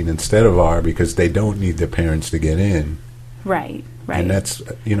PG-13 instead of R, because they don't need their parents to get in. Right. And that's,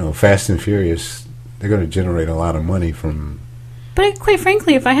 you know, Fast and Furious, they're going to generate a lot of money from... But quite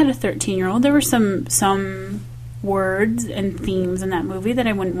frankly, if I had a 13-year-old, there were some words and themes in that movie that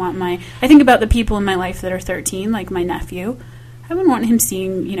I wouldn't want my... I think about the people in my life that are 13, like my nephew. I wouldn't want him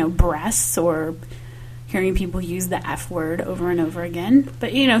seeing, you know, breasts or... hearing people use the F word over and over again,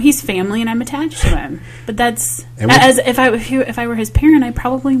 but you know, he's family and I'm attached to him. But that's if I were his parent, I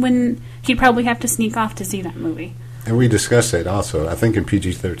probably wouldn't. He'd probably have to sneak off to see that movie. And we discussed that also. I think in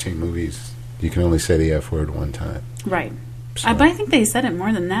PG-13 movies, you can only say the F word one time. Right. So, but I think they said it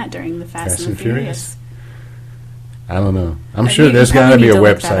more than that during the Fast and the Furious. I don't know. I'm sure there's got to be a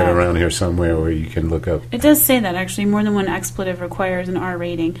website around here somewhere where you can look up. It does say that, actually. More than one expletive requires an R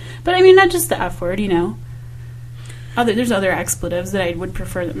rating. But, I mean, not just the F word, you know. There's other expletives that I would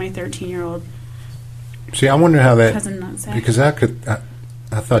prefer that my 13-year-old I wonder how that... cousin not say. Because I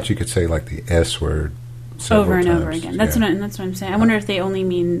thought you could say, like, the S word over and times. over again. That's what I'm saying. I wonder if they only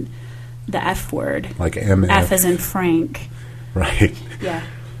mean the F word. Like MF. F as in Frank. Right. Yeah.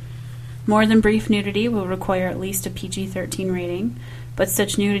 More than brief nudity will require at least a PG-13 rating, but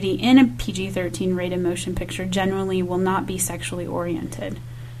such nudity in a PG-13 rated motion picture generally will not be sexually oriented.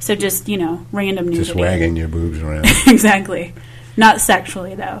 So just, you know, random nudity. Just wagging your boobs around. Exactly. Not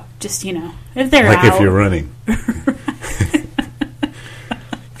sexually, though. Just, you know, if they're like out. If you're running.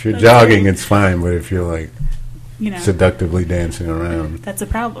 If you're jogging, it's fine, but if you're, like, you know, seductively dancing around. That's a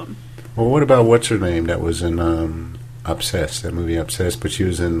problem. Well, what about what's her name that was in Obsessed, that movie Obsessed, but she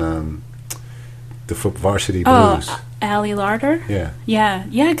was in the Varsity Blues. Oh, Allie Larder? Yeah.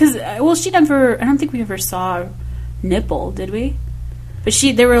 Yeah, because, well, she never, I don't think we ever saw nipple, did we? But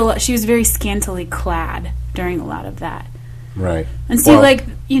she was very scantily clad during a lot of that. Right. And see, like,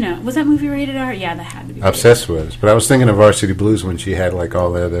 you know, was that movie rated R? Yeah, that had to be Obsessed was. But I was thinking of Varsity Blues when she had, like,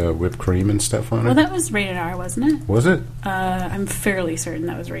 all that whipped cream and stuff on her. Well, that was rated R, wasn't it? Was it? I'm fairly certain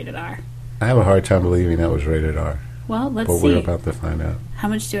that was rated R. I have a hard time believing that was rated R. Well, let's see. But we're about to find out. How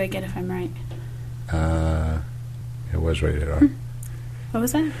much do I get if I'm right? It was rated R. What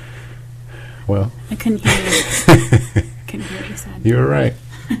was that? Well. I couldn't hear you. Couldn't hear what you said. You were right.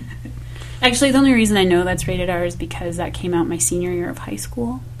 Actually, the only reason I know that's rated R is because that came out my senior year of high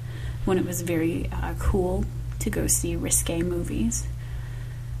school, when it was very cool to go see risque movies.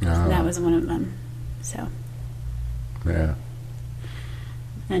 And that was one of them. So. Yeah.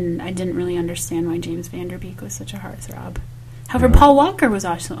 And I didn't really understand why James Van Der Beek was such a heartthrob. However, Paul Walker was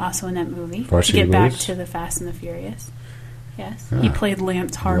also in that movie. Varsity to get back Blues? to the Fast and the Furious. Yes. He played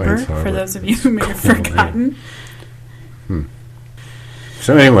Lance Harbor, Lance Harbor, for those of you who may have forgotten. Yeah.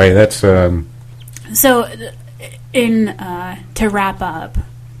 So anyway, that's... So, to wrap up,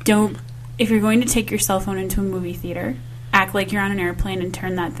 if you're going to take your cell phone into a movie theater, act like you're on an airplane and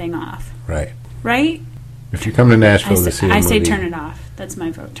turn that thing off. Right. Right? If you come to Nashville to see a movie... I say turn it off. That's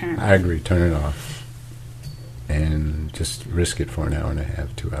my vote, turn it off. I agree, turn it off. And just risk it for an hour and a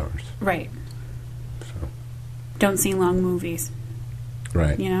half, 2 hours. Right. So. Don't see long movies.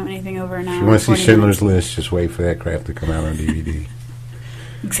 Right. You know, anything over an hour. If you want to see Schindler's List, just wait for that crap to come out on DVD.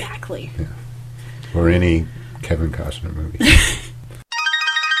 Exactly. Yeah. Or any Kevin Costner movie.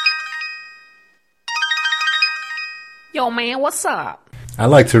 Yo, man, what's up? I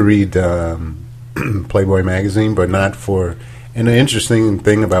like to read Playboy magazine, but not for... And the interesting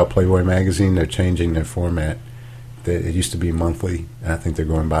thing about Playboy magazine, they're changing their format. It used to be monthly, and I think they're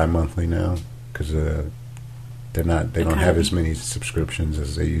going bi-monthly now because they don't have as many subscriptions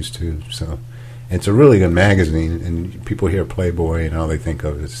as they used to. So it's a really good magazine, and people hear Playboy and all they think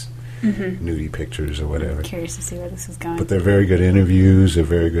of is nudie pictures or whatever. I'm curious to see where this is going. But they're very good interviews, they're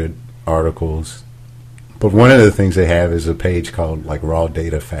very good articles. But one of the things they have is a page called like Raw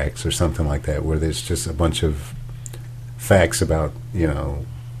Data Facts or something like that, where there's just a bunch of facts about, you know,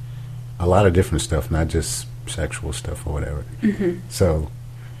 a lot of different stuff, not just sexual stuff or whatever. So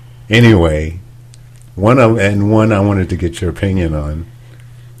anyway, one I wanted to get your opinion on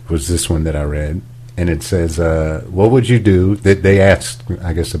was this one that I read, and it says, what would you do? They asked,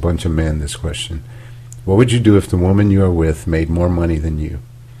 I guess, a bunch of men this question. What would you do if the woman you are with made more money than you?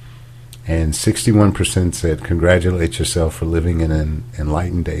 And 61% said, congratulate yourself for living in an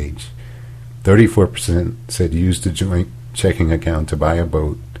enlightened age. 34% said use the joint checking account to buy a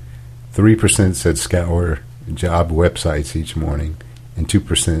boat. 3% said scour job websites each morning. And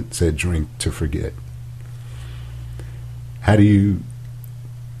 2% said drink to forget. How do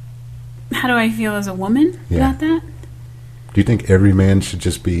I feel as a woman about that? Do you think every man should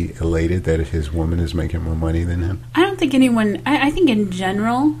just be elated that his woman is making more money than him? I don't think anyone... I think in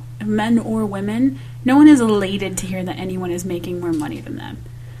general, men or women, no one is elated to hear that anyone is making more money than them.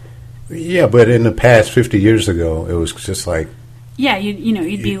 Yeah, but in the past 50 years ago, it was just like... Yeah,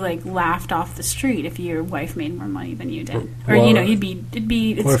 you'd be like laughed off the street if your wife made more money than you did. Or, well,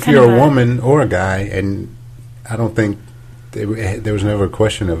 it's if you're a woman or a guy, and I don't think... There was never a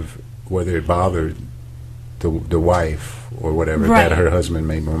question of whether it bothered the wife or whatever that her husband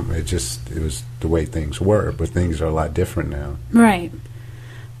made more. It was the way things were, but things are a lot different now. Right.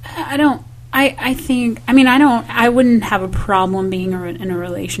 I wouldn't have a problem being in a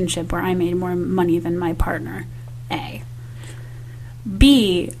relationship where I made more money than my partner. A.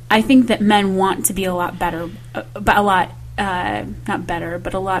 B, I think that men want to be a lot better, not better,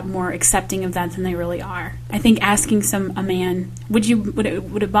 but a lot more accepting of that than they really are. I think asking a man, would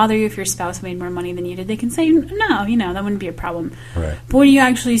it bother you if your spouse made more money than you did? They can say no, that wouldn't be a problem. Right. But when you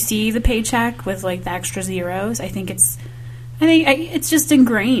actually see the paycheck with like the extra zeros, I think it's just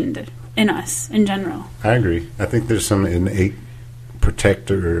ingrained in us in general. I agree. I think there's some innate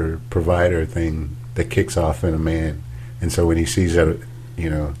protector or provider thing that kicks off in a man, and so when he sees that,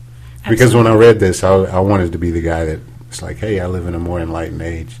 because Absolutely. when I read this, I wanted to be the guy that. It's like, hey, I live in a more enlightened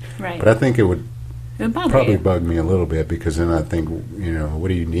age. Right. But I think it would probably you. bug me a little bit because then I think, what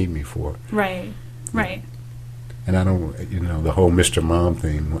do you need me for? Right. Right. And I don't, the whole Mr. Mom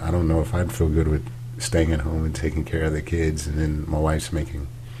thing, I don't know if I'd feel good with staying at home and taking care of the kids and then my wife's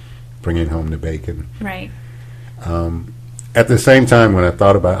bringing home the bacon. Right. At the same time, when I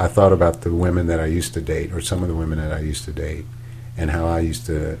thought about the women that I used to date or some of the women that I used to date and how I used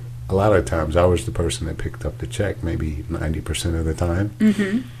to... A lot of times, I was the person that picked up the check, maybe 90% of the time.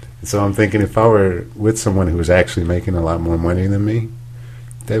 Mm-hmm. So I'm thinking if I were with someone who was actually making a lot more money than me,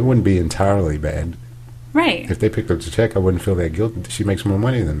 that wouldn't be entirely bad. Right. If they picked up the check, I wouldn't feel that guilt. She makes more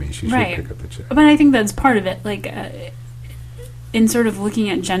money than me. She should pick up the check. But I think that's part of it. Like, in sort of looking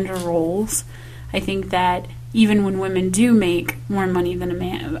at gender roles, I think that even when women do make more money than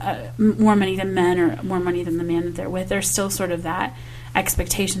more money than men, or more money than the man that they're with, there's still sort of that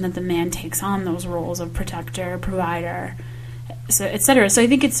expectation that the man takes on those roles of protector, provider, so etc. So I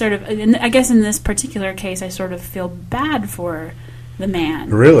think it's sort of, I guess in this particular case, I sort of feel bad for the man.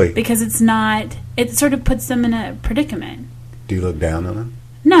 Really? Because it sort of puts them in a predicament. Do you look down on them?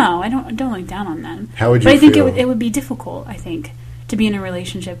 No, I don't look down on them. How would you feel? But I think it would be difficult, I think, to be in a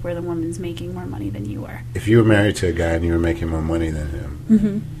relationship where the woman's making more money than you are. If you were married to a guy and you were making more money than him,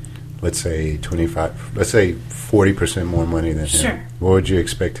 mm-hmm. Let's say 40% more money than him. Sure. What would you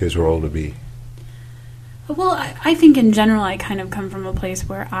expect his role to be? Well, I think in general I kind of come from a place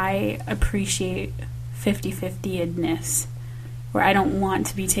where I appreciate 50-50-edness, where I don't want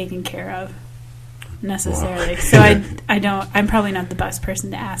to be taken care of necessarily. Wow. So I'm probably not the best person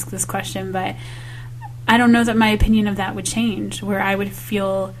to ask this question, but I don't know that my opinion of that would change, where I would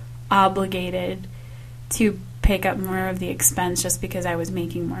feel obligated to pick up more of the expense just because I was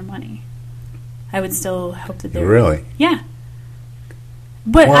making more money. I would still hope that they Really? Yeah.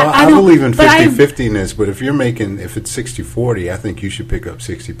 But well, I believe in 50-50-ness, but if it's 60-40, I think you should pick up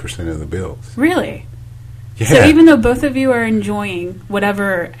 60% of the bills. Really? Yeah. So even though both of you are enjoying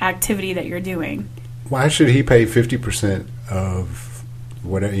whatever activity that you're doing, why should he pay 50% of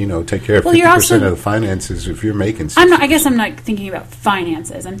whatever, take care of 50% of the finances if you're making 60%? I guess I'm not thinking about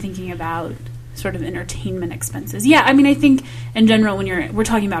finances. I'm thinking about sort of entertainment expenses. Yeah, I mean, I think in general when we're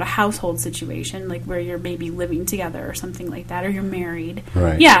talking about a household situation, like where you're maybe living together or something like that, or you're married.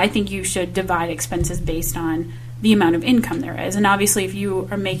 Right. Yeah, I think you should divide expenses based on the amount of income there is. And obviously if you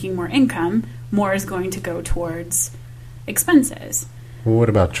are making more income, more is going to go towards expenses. Well, what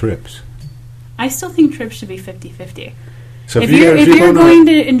about trips? I still think trips should be 50-50. So if you're going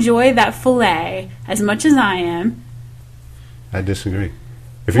to enjoy that filet as much as I am... I disagree.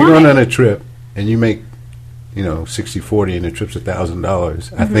 If you're going on a trip and you make, 60-40 and the trip's $1,000,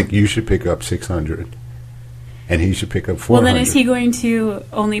 mm-hmm. I think you should pick up $600 and he should pick up $400. Well, then is he going to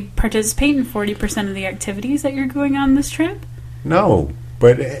only participate in 40% of the activities that you're going on this trip? No,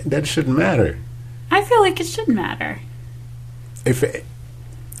 but that shouldn't matter. I feel like it should matter.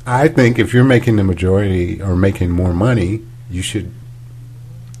 I think if you're making the majority or making more money, you should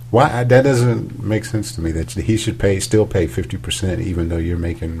Why? That doesn't make sense to me. That he should still pay 50%, even though you're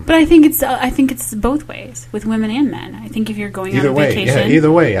making. But I think it's both ways with women and men. I think if you're going on vacation,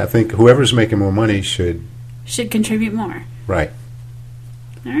 either way, I think whoever's making more money should contribute more. Right.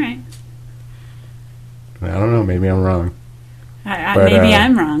 All right. I don't know. Maybe I'm wrong. Maybe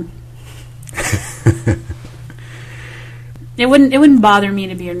I'm wrong. It wouldn't bother me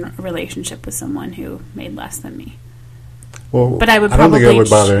to be in a relationship with someone who made less than me. Well, but I don't think it would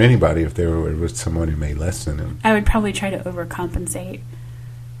bother anybody if they were with someone who made less than them. I would probably try to overcompensate.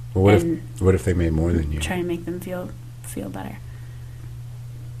 Well, what if they made more than you? Try to make them feel better.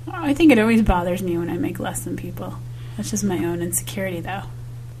 I think it always bothers me when I make less than people. That's just my own insecurity, though.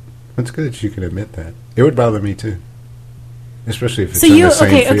 That's good that you can admit that. It would bother me too, especially if it's in the same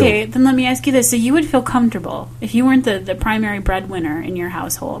field. Okay. Then let me ask you this: so you would feel comfortable if you weren't the primary breadwinner in your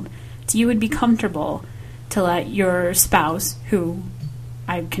household? So you would be comfortable to let your spouse, who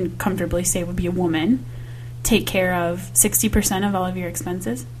I can comfortably say would be a woman, take care of 60% of all of your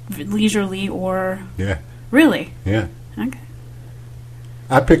expenses, leisurely or... Yeah. Really? Yeah. Okay.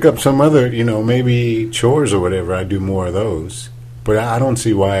 I pick up some other, maybe chores or whatever. I do more of those. But I don't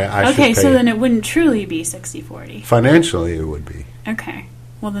see why I should pay. Okay, so then it wouldn't truly be 60-40. Financially, it would be. Okay.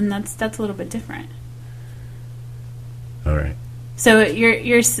 Well, then that's a little bit different. All right. So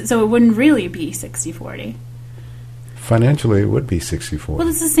so it wouldn't really be 60-40. Financially, it would be 60-40. Well,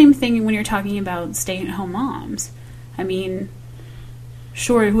 it's the same thing when you're talking about stay-at-home moms. I mean,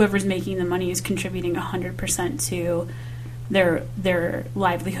 sure, whoever's making the money is contributing 100% to their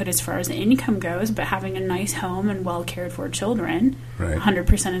livelihood as far as the income goes, but having a nice home and well cared for children, right.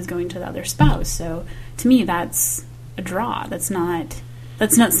 100% is going to the other spouse. So to me, that's a draw. That's not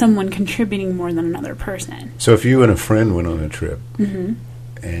someone contributing more than another person. So if you and a friend went on a trip, mm-hmm.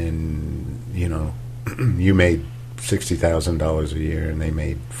 and you made $60,000 a year and they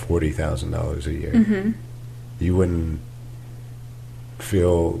made $40,000 a year, mm-hmm. you wouldn't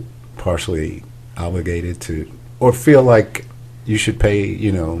feel partially obligated to, or feel like you should pay,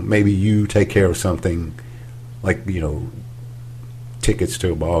 maybe you take care of something like, tickets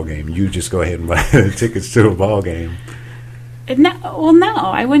to a ball game. You just go ahead and buy the tickets to a ball game. No,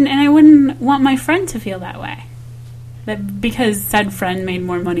 I wouldn't, and I wouldn't want my friend to feel that way. That because said friend made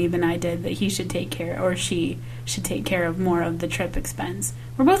more money than I did, that he should take care, or she should take care of more of the trip expense.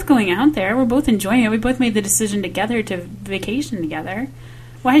 We're both going out there. We're both enjoying it. We both made the decision together to vacation together.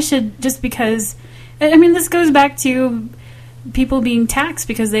 Why should, just because, I mean, this goes back to people being taxed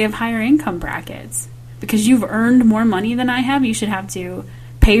because they have higher income brackets. Because you've earned more money than I have, you should have to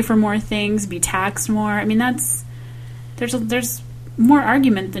pay for more things, be taxed more. I mean, there's more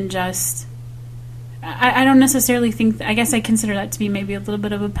argument than just... I don't necessarily think... I guess I consider that to be maybe a little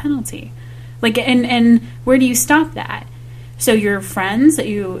bit of a penalty. Like, and where do you stop that? So your friends that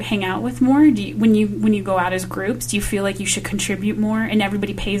you hang out with more, when you go out as groups, do you feel like you should contribute more and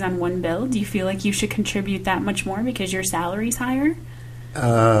everybody pays on one bill? Do you feel like you should contribute that much more because your salary's higher?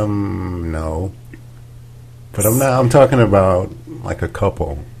 No. But I'm talking about like a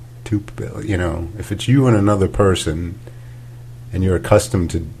couple. If it's you and another person and you're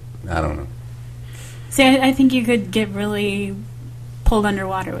accustomed to, I don't know. See, I think you could get really pulled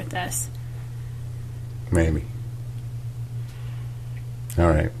underwater with this. Maybe. All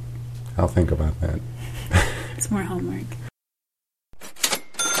right. I'll think about that. It's more homework.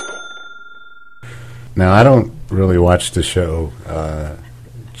 Now, I don't really watch the show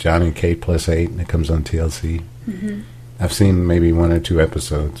Jon and Kate +8, and it comes on TLC. Mm-hmm. I've seen maybe 1 or 2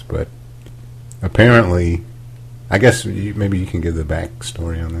 episodes, but apparently... I guess maybe you can give the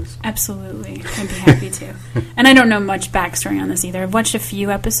backstory on this. Absolutely. I'd be happy to. And I don't know much backstory on this either. I've watched a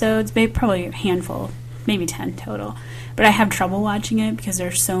few episodes, probably a handful, maybe 10 total. But I have trouble watching it because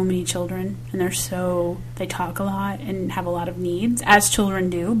there's so many children, and they talk a lot and have a lot of needs, as children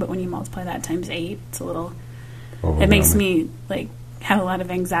do, but when you multiply that times 8, it's a little... It makes me, have a lot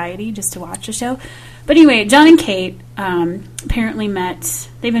of anxiety just to watch the show. But anyway, Jon and Kate apparently met...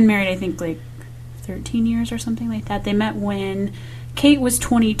 They've been married, I think, 13 years or something like that. They met when Kate was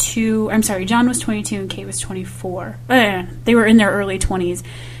 22. I'm sorry, Jon was 22 and Kate was 24. They were in their early 20s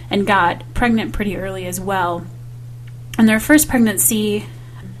and got pregnant pretty early as well. And their first pregnancy,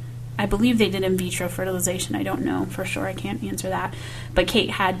 I believe they did in vitro fertilization. I don't know for sure. I can't answer that. But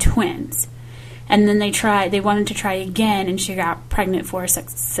Kate had twins. And then they wanted to try again, and she got pregnant for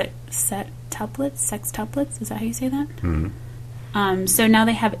sextuplets. Is that how you say that? Mm-hmm. So now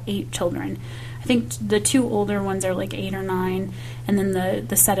they have 8 children. I think the 2 older ones are 8 or 9, and then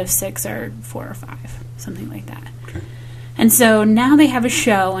the set of 6 are 4 or 5, something like that. Okay. And so now they have a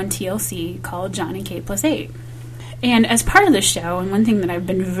show on TLC called Jon and Kate +8. And as part of the show, and one thing that I've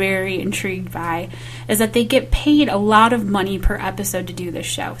been very intrigued by, is that they get paid a lot of money per episode to do this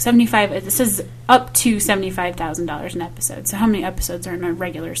show. This is up to $75,000 an episode. So how many episodes are in a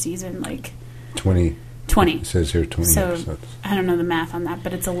regular season? Like 20. 20. It says here 20 episodes. I don't know the math on that,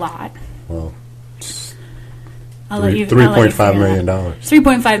 but it's a lot. Well, $3.5 million.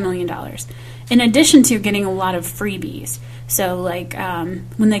 $3.5 million. In addition to getting a lot of freebies. So, like,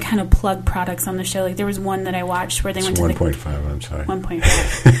 when they kind of plug products on the show, like, there was one that I watched where they went to 1.5, I'm sorry.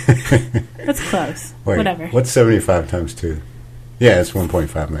 1.5. That's close. Wait, whatever. What's 75 times 2? Yeah, it's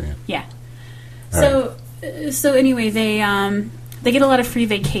 1.5 million. Yeah. All So anyway, they get a lot of free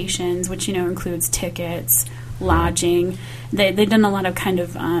vacations, which, includes tickets, lodging. They've done a lot of kind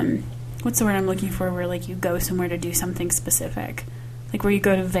of, what's the word I'm looking for, where, like, you go somewhere to do something specific. Like, where you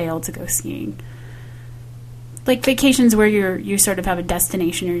go to Vail to go skiing. Like vacations where you sort of have a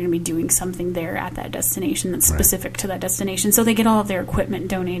destination, you're going to be doing something there at that destination that's specific to that destination. So they get all of their equipment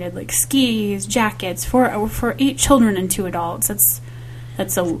donated, like skis, jackets, for 8 children and 2 adults.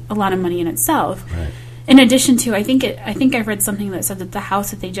 That's a lot of money in itself. Right. In addition to, I think I've read something that said that the house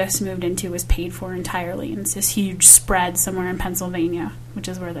that they just moved into was paid for entirely, and it's this huge spread somewhere in Pennsylvania, which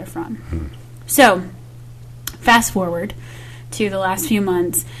is where they're from. So, fast forward to the last few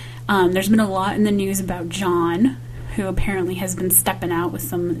months. There's been a lot in the news about Jon, who apparently has been stepping out with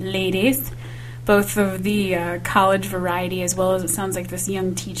some ladies, both of the college variety as well as it sounds like this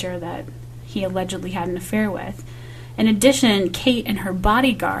young teacher that he allegedly had an affair with. In addition, Kate and her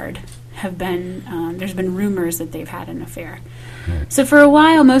bodyguard have been, there's been rumors that they've had an affair. Right. So for a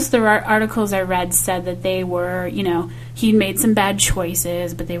while, most of the articles I read said that they were, he made some bad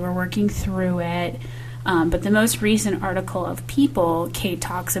choices, but they were working through it. But the most recent article of People, Kate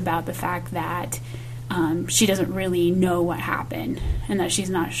talks about the fact that she doesn't really know what happened and that she's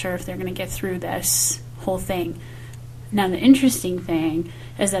not sure if they're going to get through this whole thing. Now, the interesting thing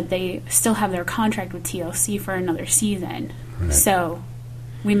is that they still have their contract with TLC for another season. Right. So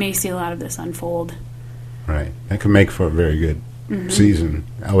we may see a lot of this unfold. Right. That could make for a very good season.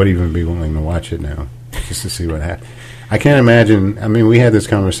 I would even be willing to watch it now just to see what happens. I can't imagine. I mean, we had this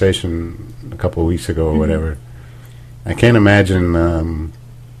conversation a couple of weeks ago or whatever. I can't imagine.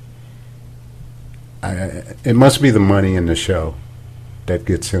 It must be the money in the show that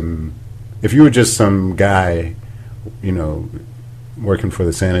gets him. If you were just some guy, working for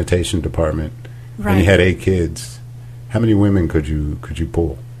the sanitation department, and you had 8 kids, how many women could you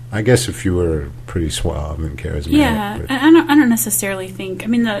pull? I guess if you were pretty suave and charismatic. Yeah, I don't necessarily think. I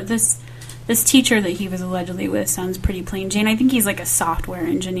mean, this teacher that he was allegedly with sounds pretty plain Jane. I think he's like a software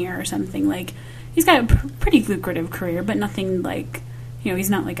engineer or something. Like, he's got a pretty lucrative career, but nothing like, he's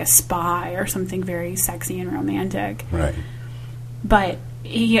not like a spy or something very sexy and romantic. Right. But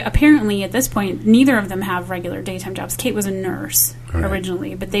he apparently, at this point, neither of them have regular daytime jobs. Kate was a nurse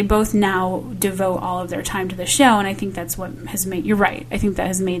originally, but they both now devote all of their time to the show, and I think that's what has made, you're right, I think that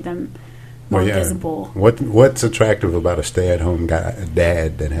has made them more visible. What's attractive about a stay-at-home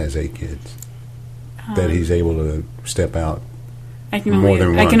dad that has 8 kids? That he's able to step out more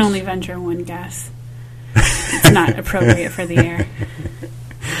than once. I can only venture one guess. It's not appropriate for the air.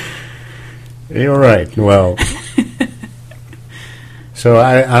 You're right. Well, so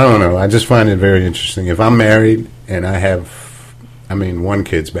I don't know. I just find it very interesting. If I'm married and I have, one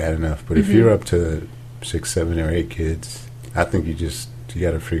kid's bad enough, but if you're up to 6, 7, or 8 kids, I think you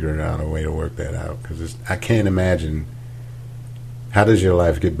got to figure out a way to work that out, because I can't imagine. How does your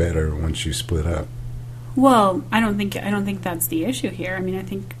life get better once you split up? Well, I don't think that's the issue here. I mean, I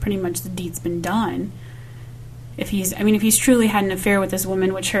think pretty much the deed's been done. If he's truly had an affair with this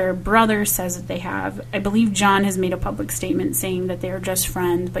woman, which her brother says that they have, I believe Jon has made a public statement saying that they are just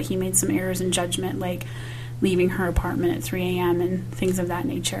friends, but he made some errors in judgment, like leaving her apartment at 3 a.m. and things of that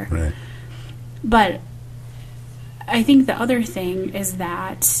nature. Right. But I think the other thing is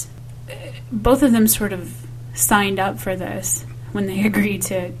that both of them sort of signed up for this when they agreed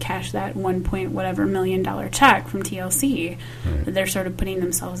to cash that $1 million check from TLC. Right. That they're sort of putting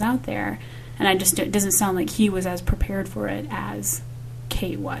themselves out there. And it doesn't sound like he was as prepared for it as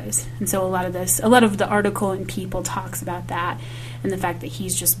Kate was. And so a lot of the article in People talks about that and the fact that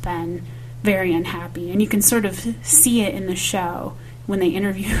he's just been very unhappy. And you can sort of see it in the show when they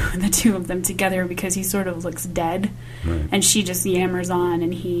interview the two of them together, because he sort of looks dead. Right. And she just yammers on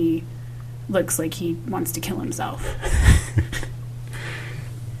and he looks like he wants to kill himself.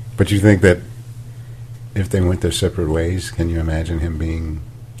 But you think that if they went their separate ways, can you imagine him being...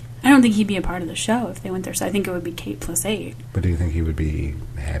 I don't think he'd be a part of the show if they went there. So I think it would be Kate plus 8. But do you think he would be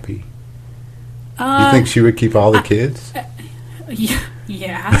happy? You think she would keep all the kids?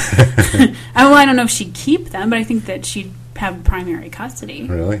 Yeah. I don't know if she'd keep them, but I think that she'd have primary custody.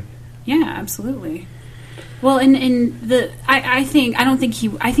 Really? Yeah, absolutely. Well, I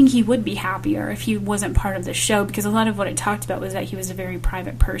think he would be happier if he wasn't part of the show, because a lot of what it talked about was that he was a very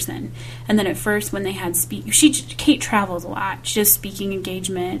private person. And then at first, when they had Kate travels a lot. She does speaking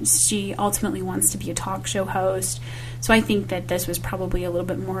engagements. She ultimately wants to be a talk show host. So I think that this was probably a little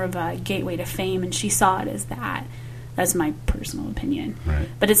bit more of a gateway to fame, and she saw it as that. That's my personal opinion. Right.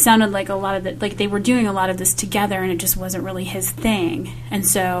 But it sounded like they were doing a lot of this together, and it just wasn't really his thing. And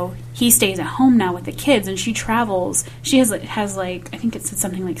so he stays at home now with the kids, and she travels. She has I think it said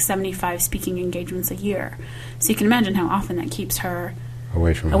something like 75 speaking engagements a year. So you can imagine how often that keeps her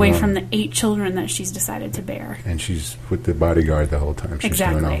away from the 8 children that she's decided to bear. And she's with the bodyguard the whole time. She's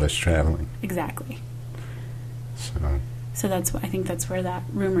doing all this traveling. Exactly. So I think that's where that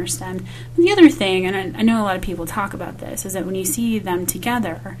rumor stemmed. And the other thing, and I know a lot of people talk about this, is that when you see them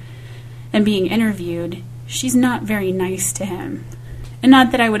together and being interviewed, she's not very nice to him. And not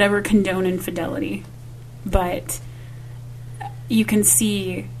that I would ever condone infidelity, but you can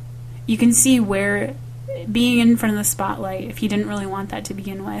see where being in front of the spotlight, if you didn't really want that to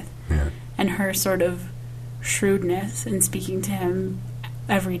begin with, yeah. And her sort of shrewdness in speaking to him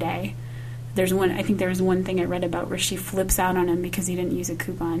every day. I think there was one thing I read about where she flips out on him because he didn't use a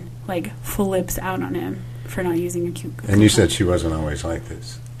coupon. Like, flips out on him for not using a coupon. And you said she wasn't always like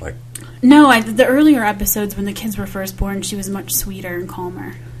this. No, the earlier episodes when the kids were first born, she was much sweeter and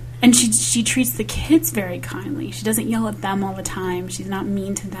calmer. And she treats the kids very kindly. She doesn't yell at them all the time. She's not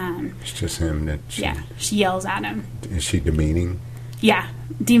mean to them. It's just him that she yells at him. Is she demeaning? Yeah.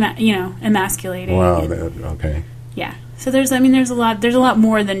 Emasculating. Wow, okay. Yeah. So there's a lot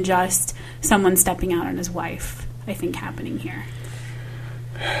more than just someone stepping out on his wife, I think, happening here.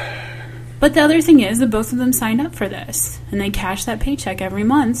 But the other thing is that both of them signed up for this, and they cash that paycheck every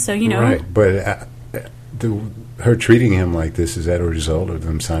month, so, Right, but her treating him like this, is that a result of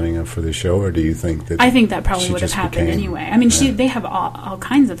them signing up for the show, or do you think that... I think that probably would have happened anyway. I mean, they have all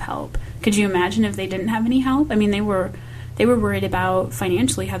kinds of help. Could you imagine if they didn't have any help? I mean, they were worried about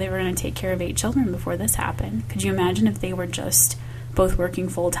financially how they were going to take care of 8 children before this happened. Could you imagine if they were just both working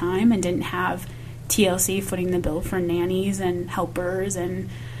full-time and didn't have TLC footing the bill for nannies and helpers and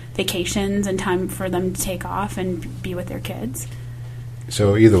vacations and time for them to take off and be with their kids?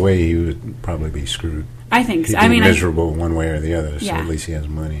 So either way, he would probably be screwed. I think so. He'd be miserable one way or the other, so at least he has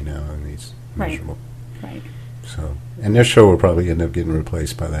money now and he's miserable. Right. So, and their show will probably end up getting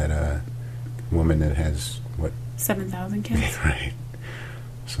replaced by that woman that has, 7,000 kids. Right.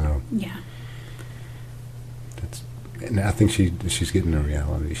 So yeah. And I think she's getting a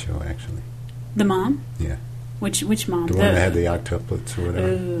reality show, actually. The mom? Yeah. Which mom? The one that had the octuplets or whatever.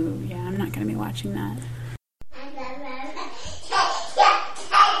 Ooh, yeah, I'm not going to be watching that.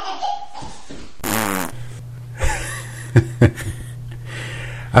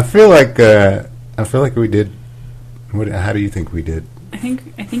 I feel like we did. How do you think we did? I think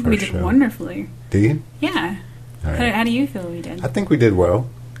we did wonderfully. Do you? Yeah. Right. How do you feel we did? I think we did well.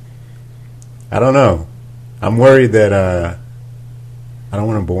 I don't know. I'm worried that I don't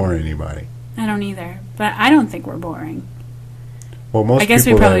want to bore anybody. I don't either, but I don't think we're boring. Well, most I guess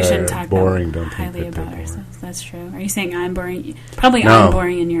people we probably that shouldn't are talk boring don't highly think that about they're boring. ourselves. That's true. Are you saying I'm boring? Probably No. I'm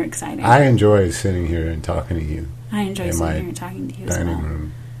boring and you're exciting. I enjoy sitting here and talking to you. I enjoy sitting here and talking to you as dining well.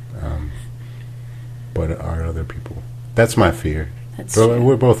 room. But are other people? That's my fear. That's but true.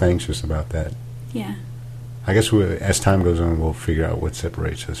 we're both anxious about that. Yeah. I guess as time goes on, we'll figure out what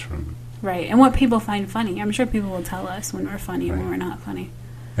separates us from... Right, and what people find funny. I'm sure people will tell us when we're funny and when we're not funny.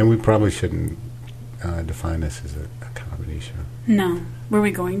 And we probably shouldn't define this as a comedy show. No. Were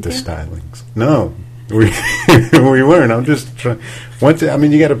we going to? The stylings. No. We weren't. I'm just trying...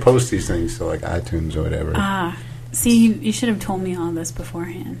 you got to post these things to, iTunes or whatever. See, you should have told me all this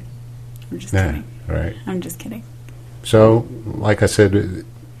beforehand. I'm just kidding. Right. I'm just kidding. So, like I said,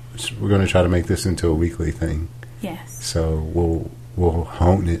 we're going to try to make this into a weekly thing. Yes. So we'll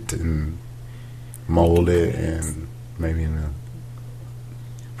hone it and mold it, and maybe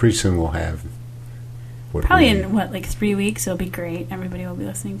pretty soon we'll have. Probably in 3 weeks it'll be great. Everybody will be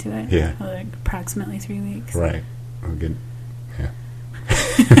listening to it. Yeah. Approximately 3 weeks. Right. We'll get. Yeah.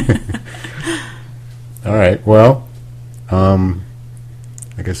 All right. Well, I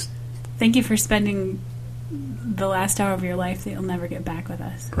guess. Thank you for spending the last hour of your life that you'll never get back with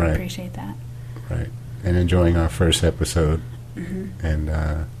us. Right. I appreciate that. Right. And enjoying our first episode. Mm-hmm. And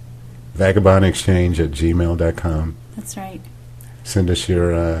vagabondexchange@gmail.com. That's right. Send us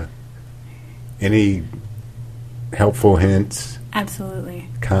your any helpful hints. Absolutely.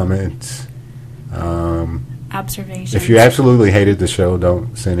 Comments. observations. If you absolutely hated the show,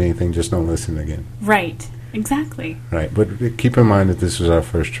 don't send anything. Just don't listen again. Right. Exactly. Right. But keep in mind that this was our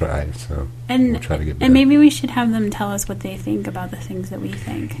first try, so we'll try to get better. And maybe we should have them tell us what they think about the things that we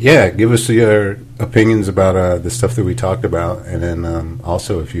think. Yeah, give us your opinions about the stuff that we talked about, and then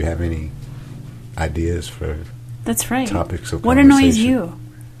also if you have any ideas for That's right. topics of what conversation. Annoys you,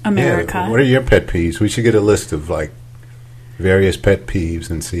 America? Yeah, what are your pet peeves? We should get a list of like various pet peeves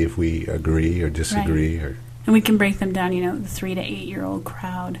and see if we agree or disagree. Right. And we can break them down, the 3 to 8 year old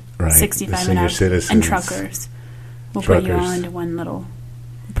crowd, right. 65 and up, citizens, and truckers. We'll put you all into we'll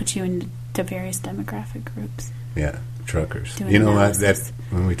put you into various demographic groups. Yeah, truckers. Doing that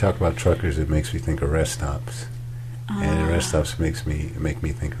when we talk about truckers, it makes me think of rest stops, and rest stops make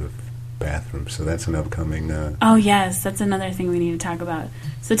me think of bathrooms. So that's an upcoming. Oh yes, that's another thing we need to talk about.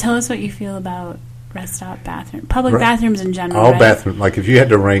 So tell us what you feel about rest stop public bathrooms in general. All right? bathrooms. Like if you had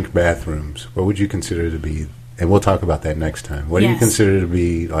to rank bathrooms, what would you consider to be? And we'll talk about that next time. What do you consider to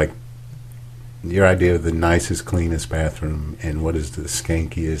be like your idea of the nicest, cleanest bathroom, and what is the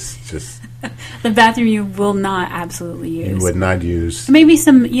skankiest? Just the bathroom you will not absolutely use. You would not use. Maybe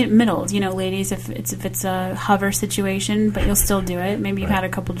some middles, ladies. If it's a hover situation, but you'll still do it. Maybe you've had a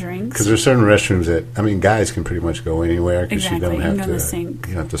couple drinks. Because there's certain restrooms that guys can pretty much go anywhere because exactly. you don't have to. Sink.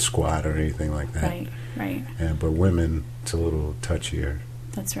 You don't have to squat or anything like that. Right. Yeah, but women, it's a little touchier.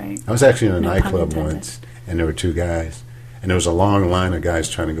 That's right. I was actually in a nightclub once, and there were 2 guys, and there was a long line of guys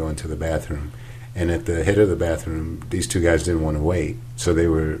trying to go into the bathroom. And at the head of the bathroom, these 2 guys didn't want to wait, so they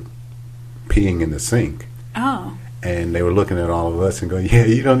were peeing in the sink. Oh. And they were looking at all of us and going, "Yeah,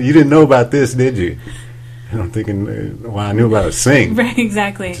 you didn't know about this, did you?" And I'm thinking, "Well, I knew about a sink." Right,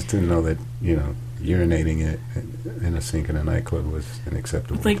 exactly. I just didn't know that urinating it in a sink in a nightclub was an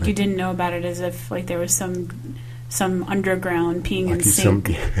acceptable thing. You didn't know about it as if there was some underground peeing in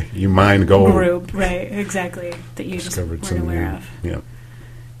sink. You mine gold group, right? Exactly. That you just weren't aware of. Yeah.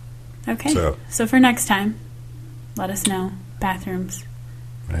 Okay. So for next time, let us know. Bathrooms.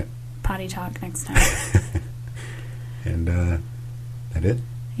 Right. Potty talk next time. And that it?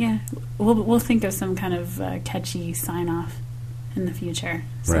 Yeah. We'll think of some kind of catchy sign off in the future.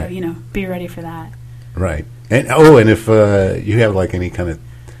 So, right. Be ready for that. Right. And if you have like any kind of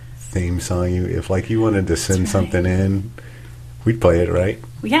theme song, if you wanted to send something in, we'd play it, right?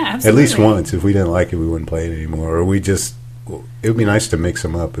 Yeah, absolutely. At least once. If we didn't like it, we wouldn't play it anymore. Or it would be nice to mix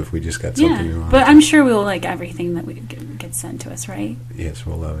them up if we just got something new on. But I'm sure we'll like everything that gets sent to us, right? Yes,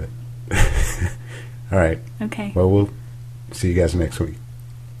 we'll love it. All right. Okay. Well, we'll see you guys next week.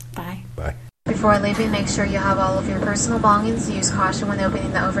 Bye. Bye. Before leaving, make sure you have all of your personal belongings. Use caution when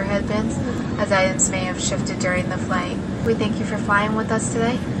opening the overhead bins, as items may have shifted during the flight. We thank you for flying with us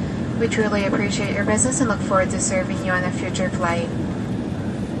today. We truly appreciate your business and look forward to serving you on a future flight.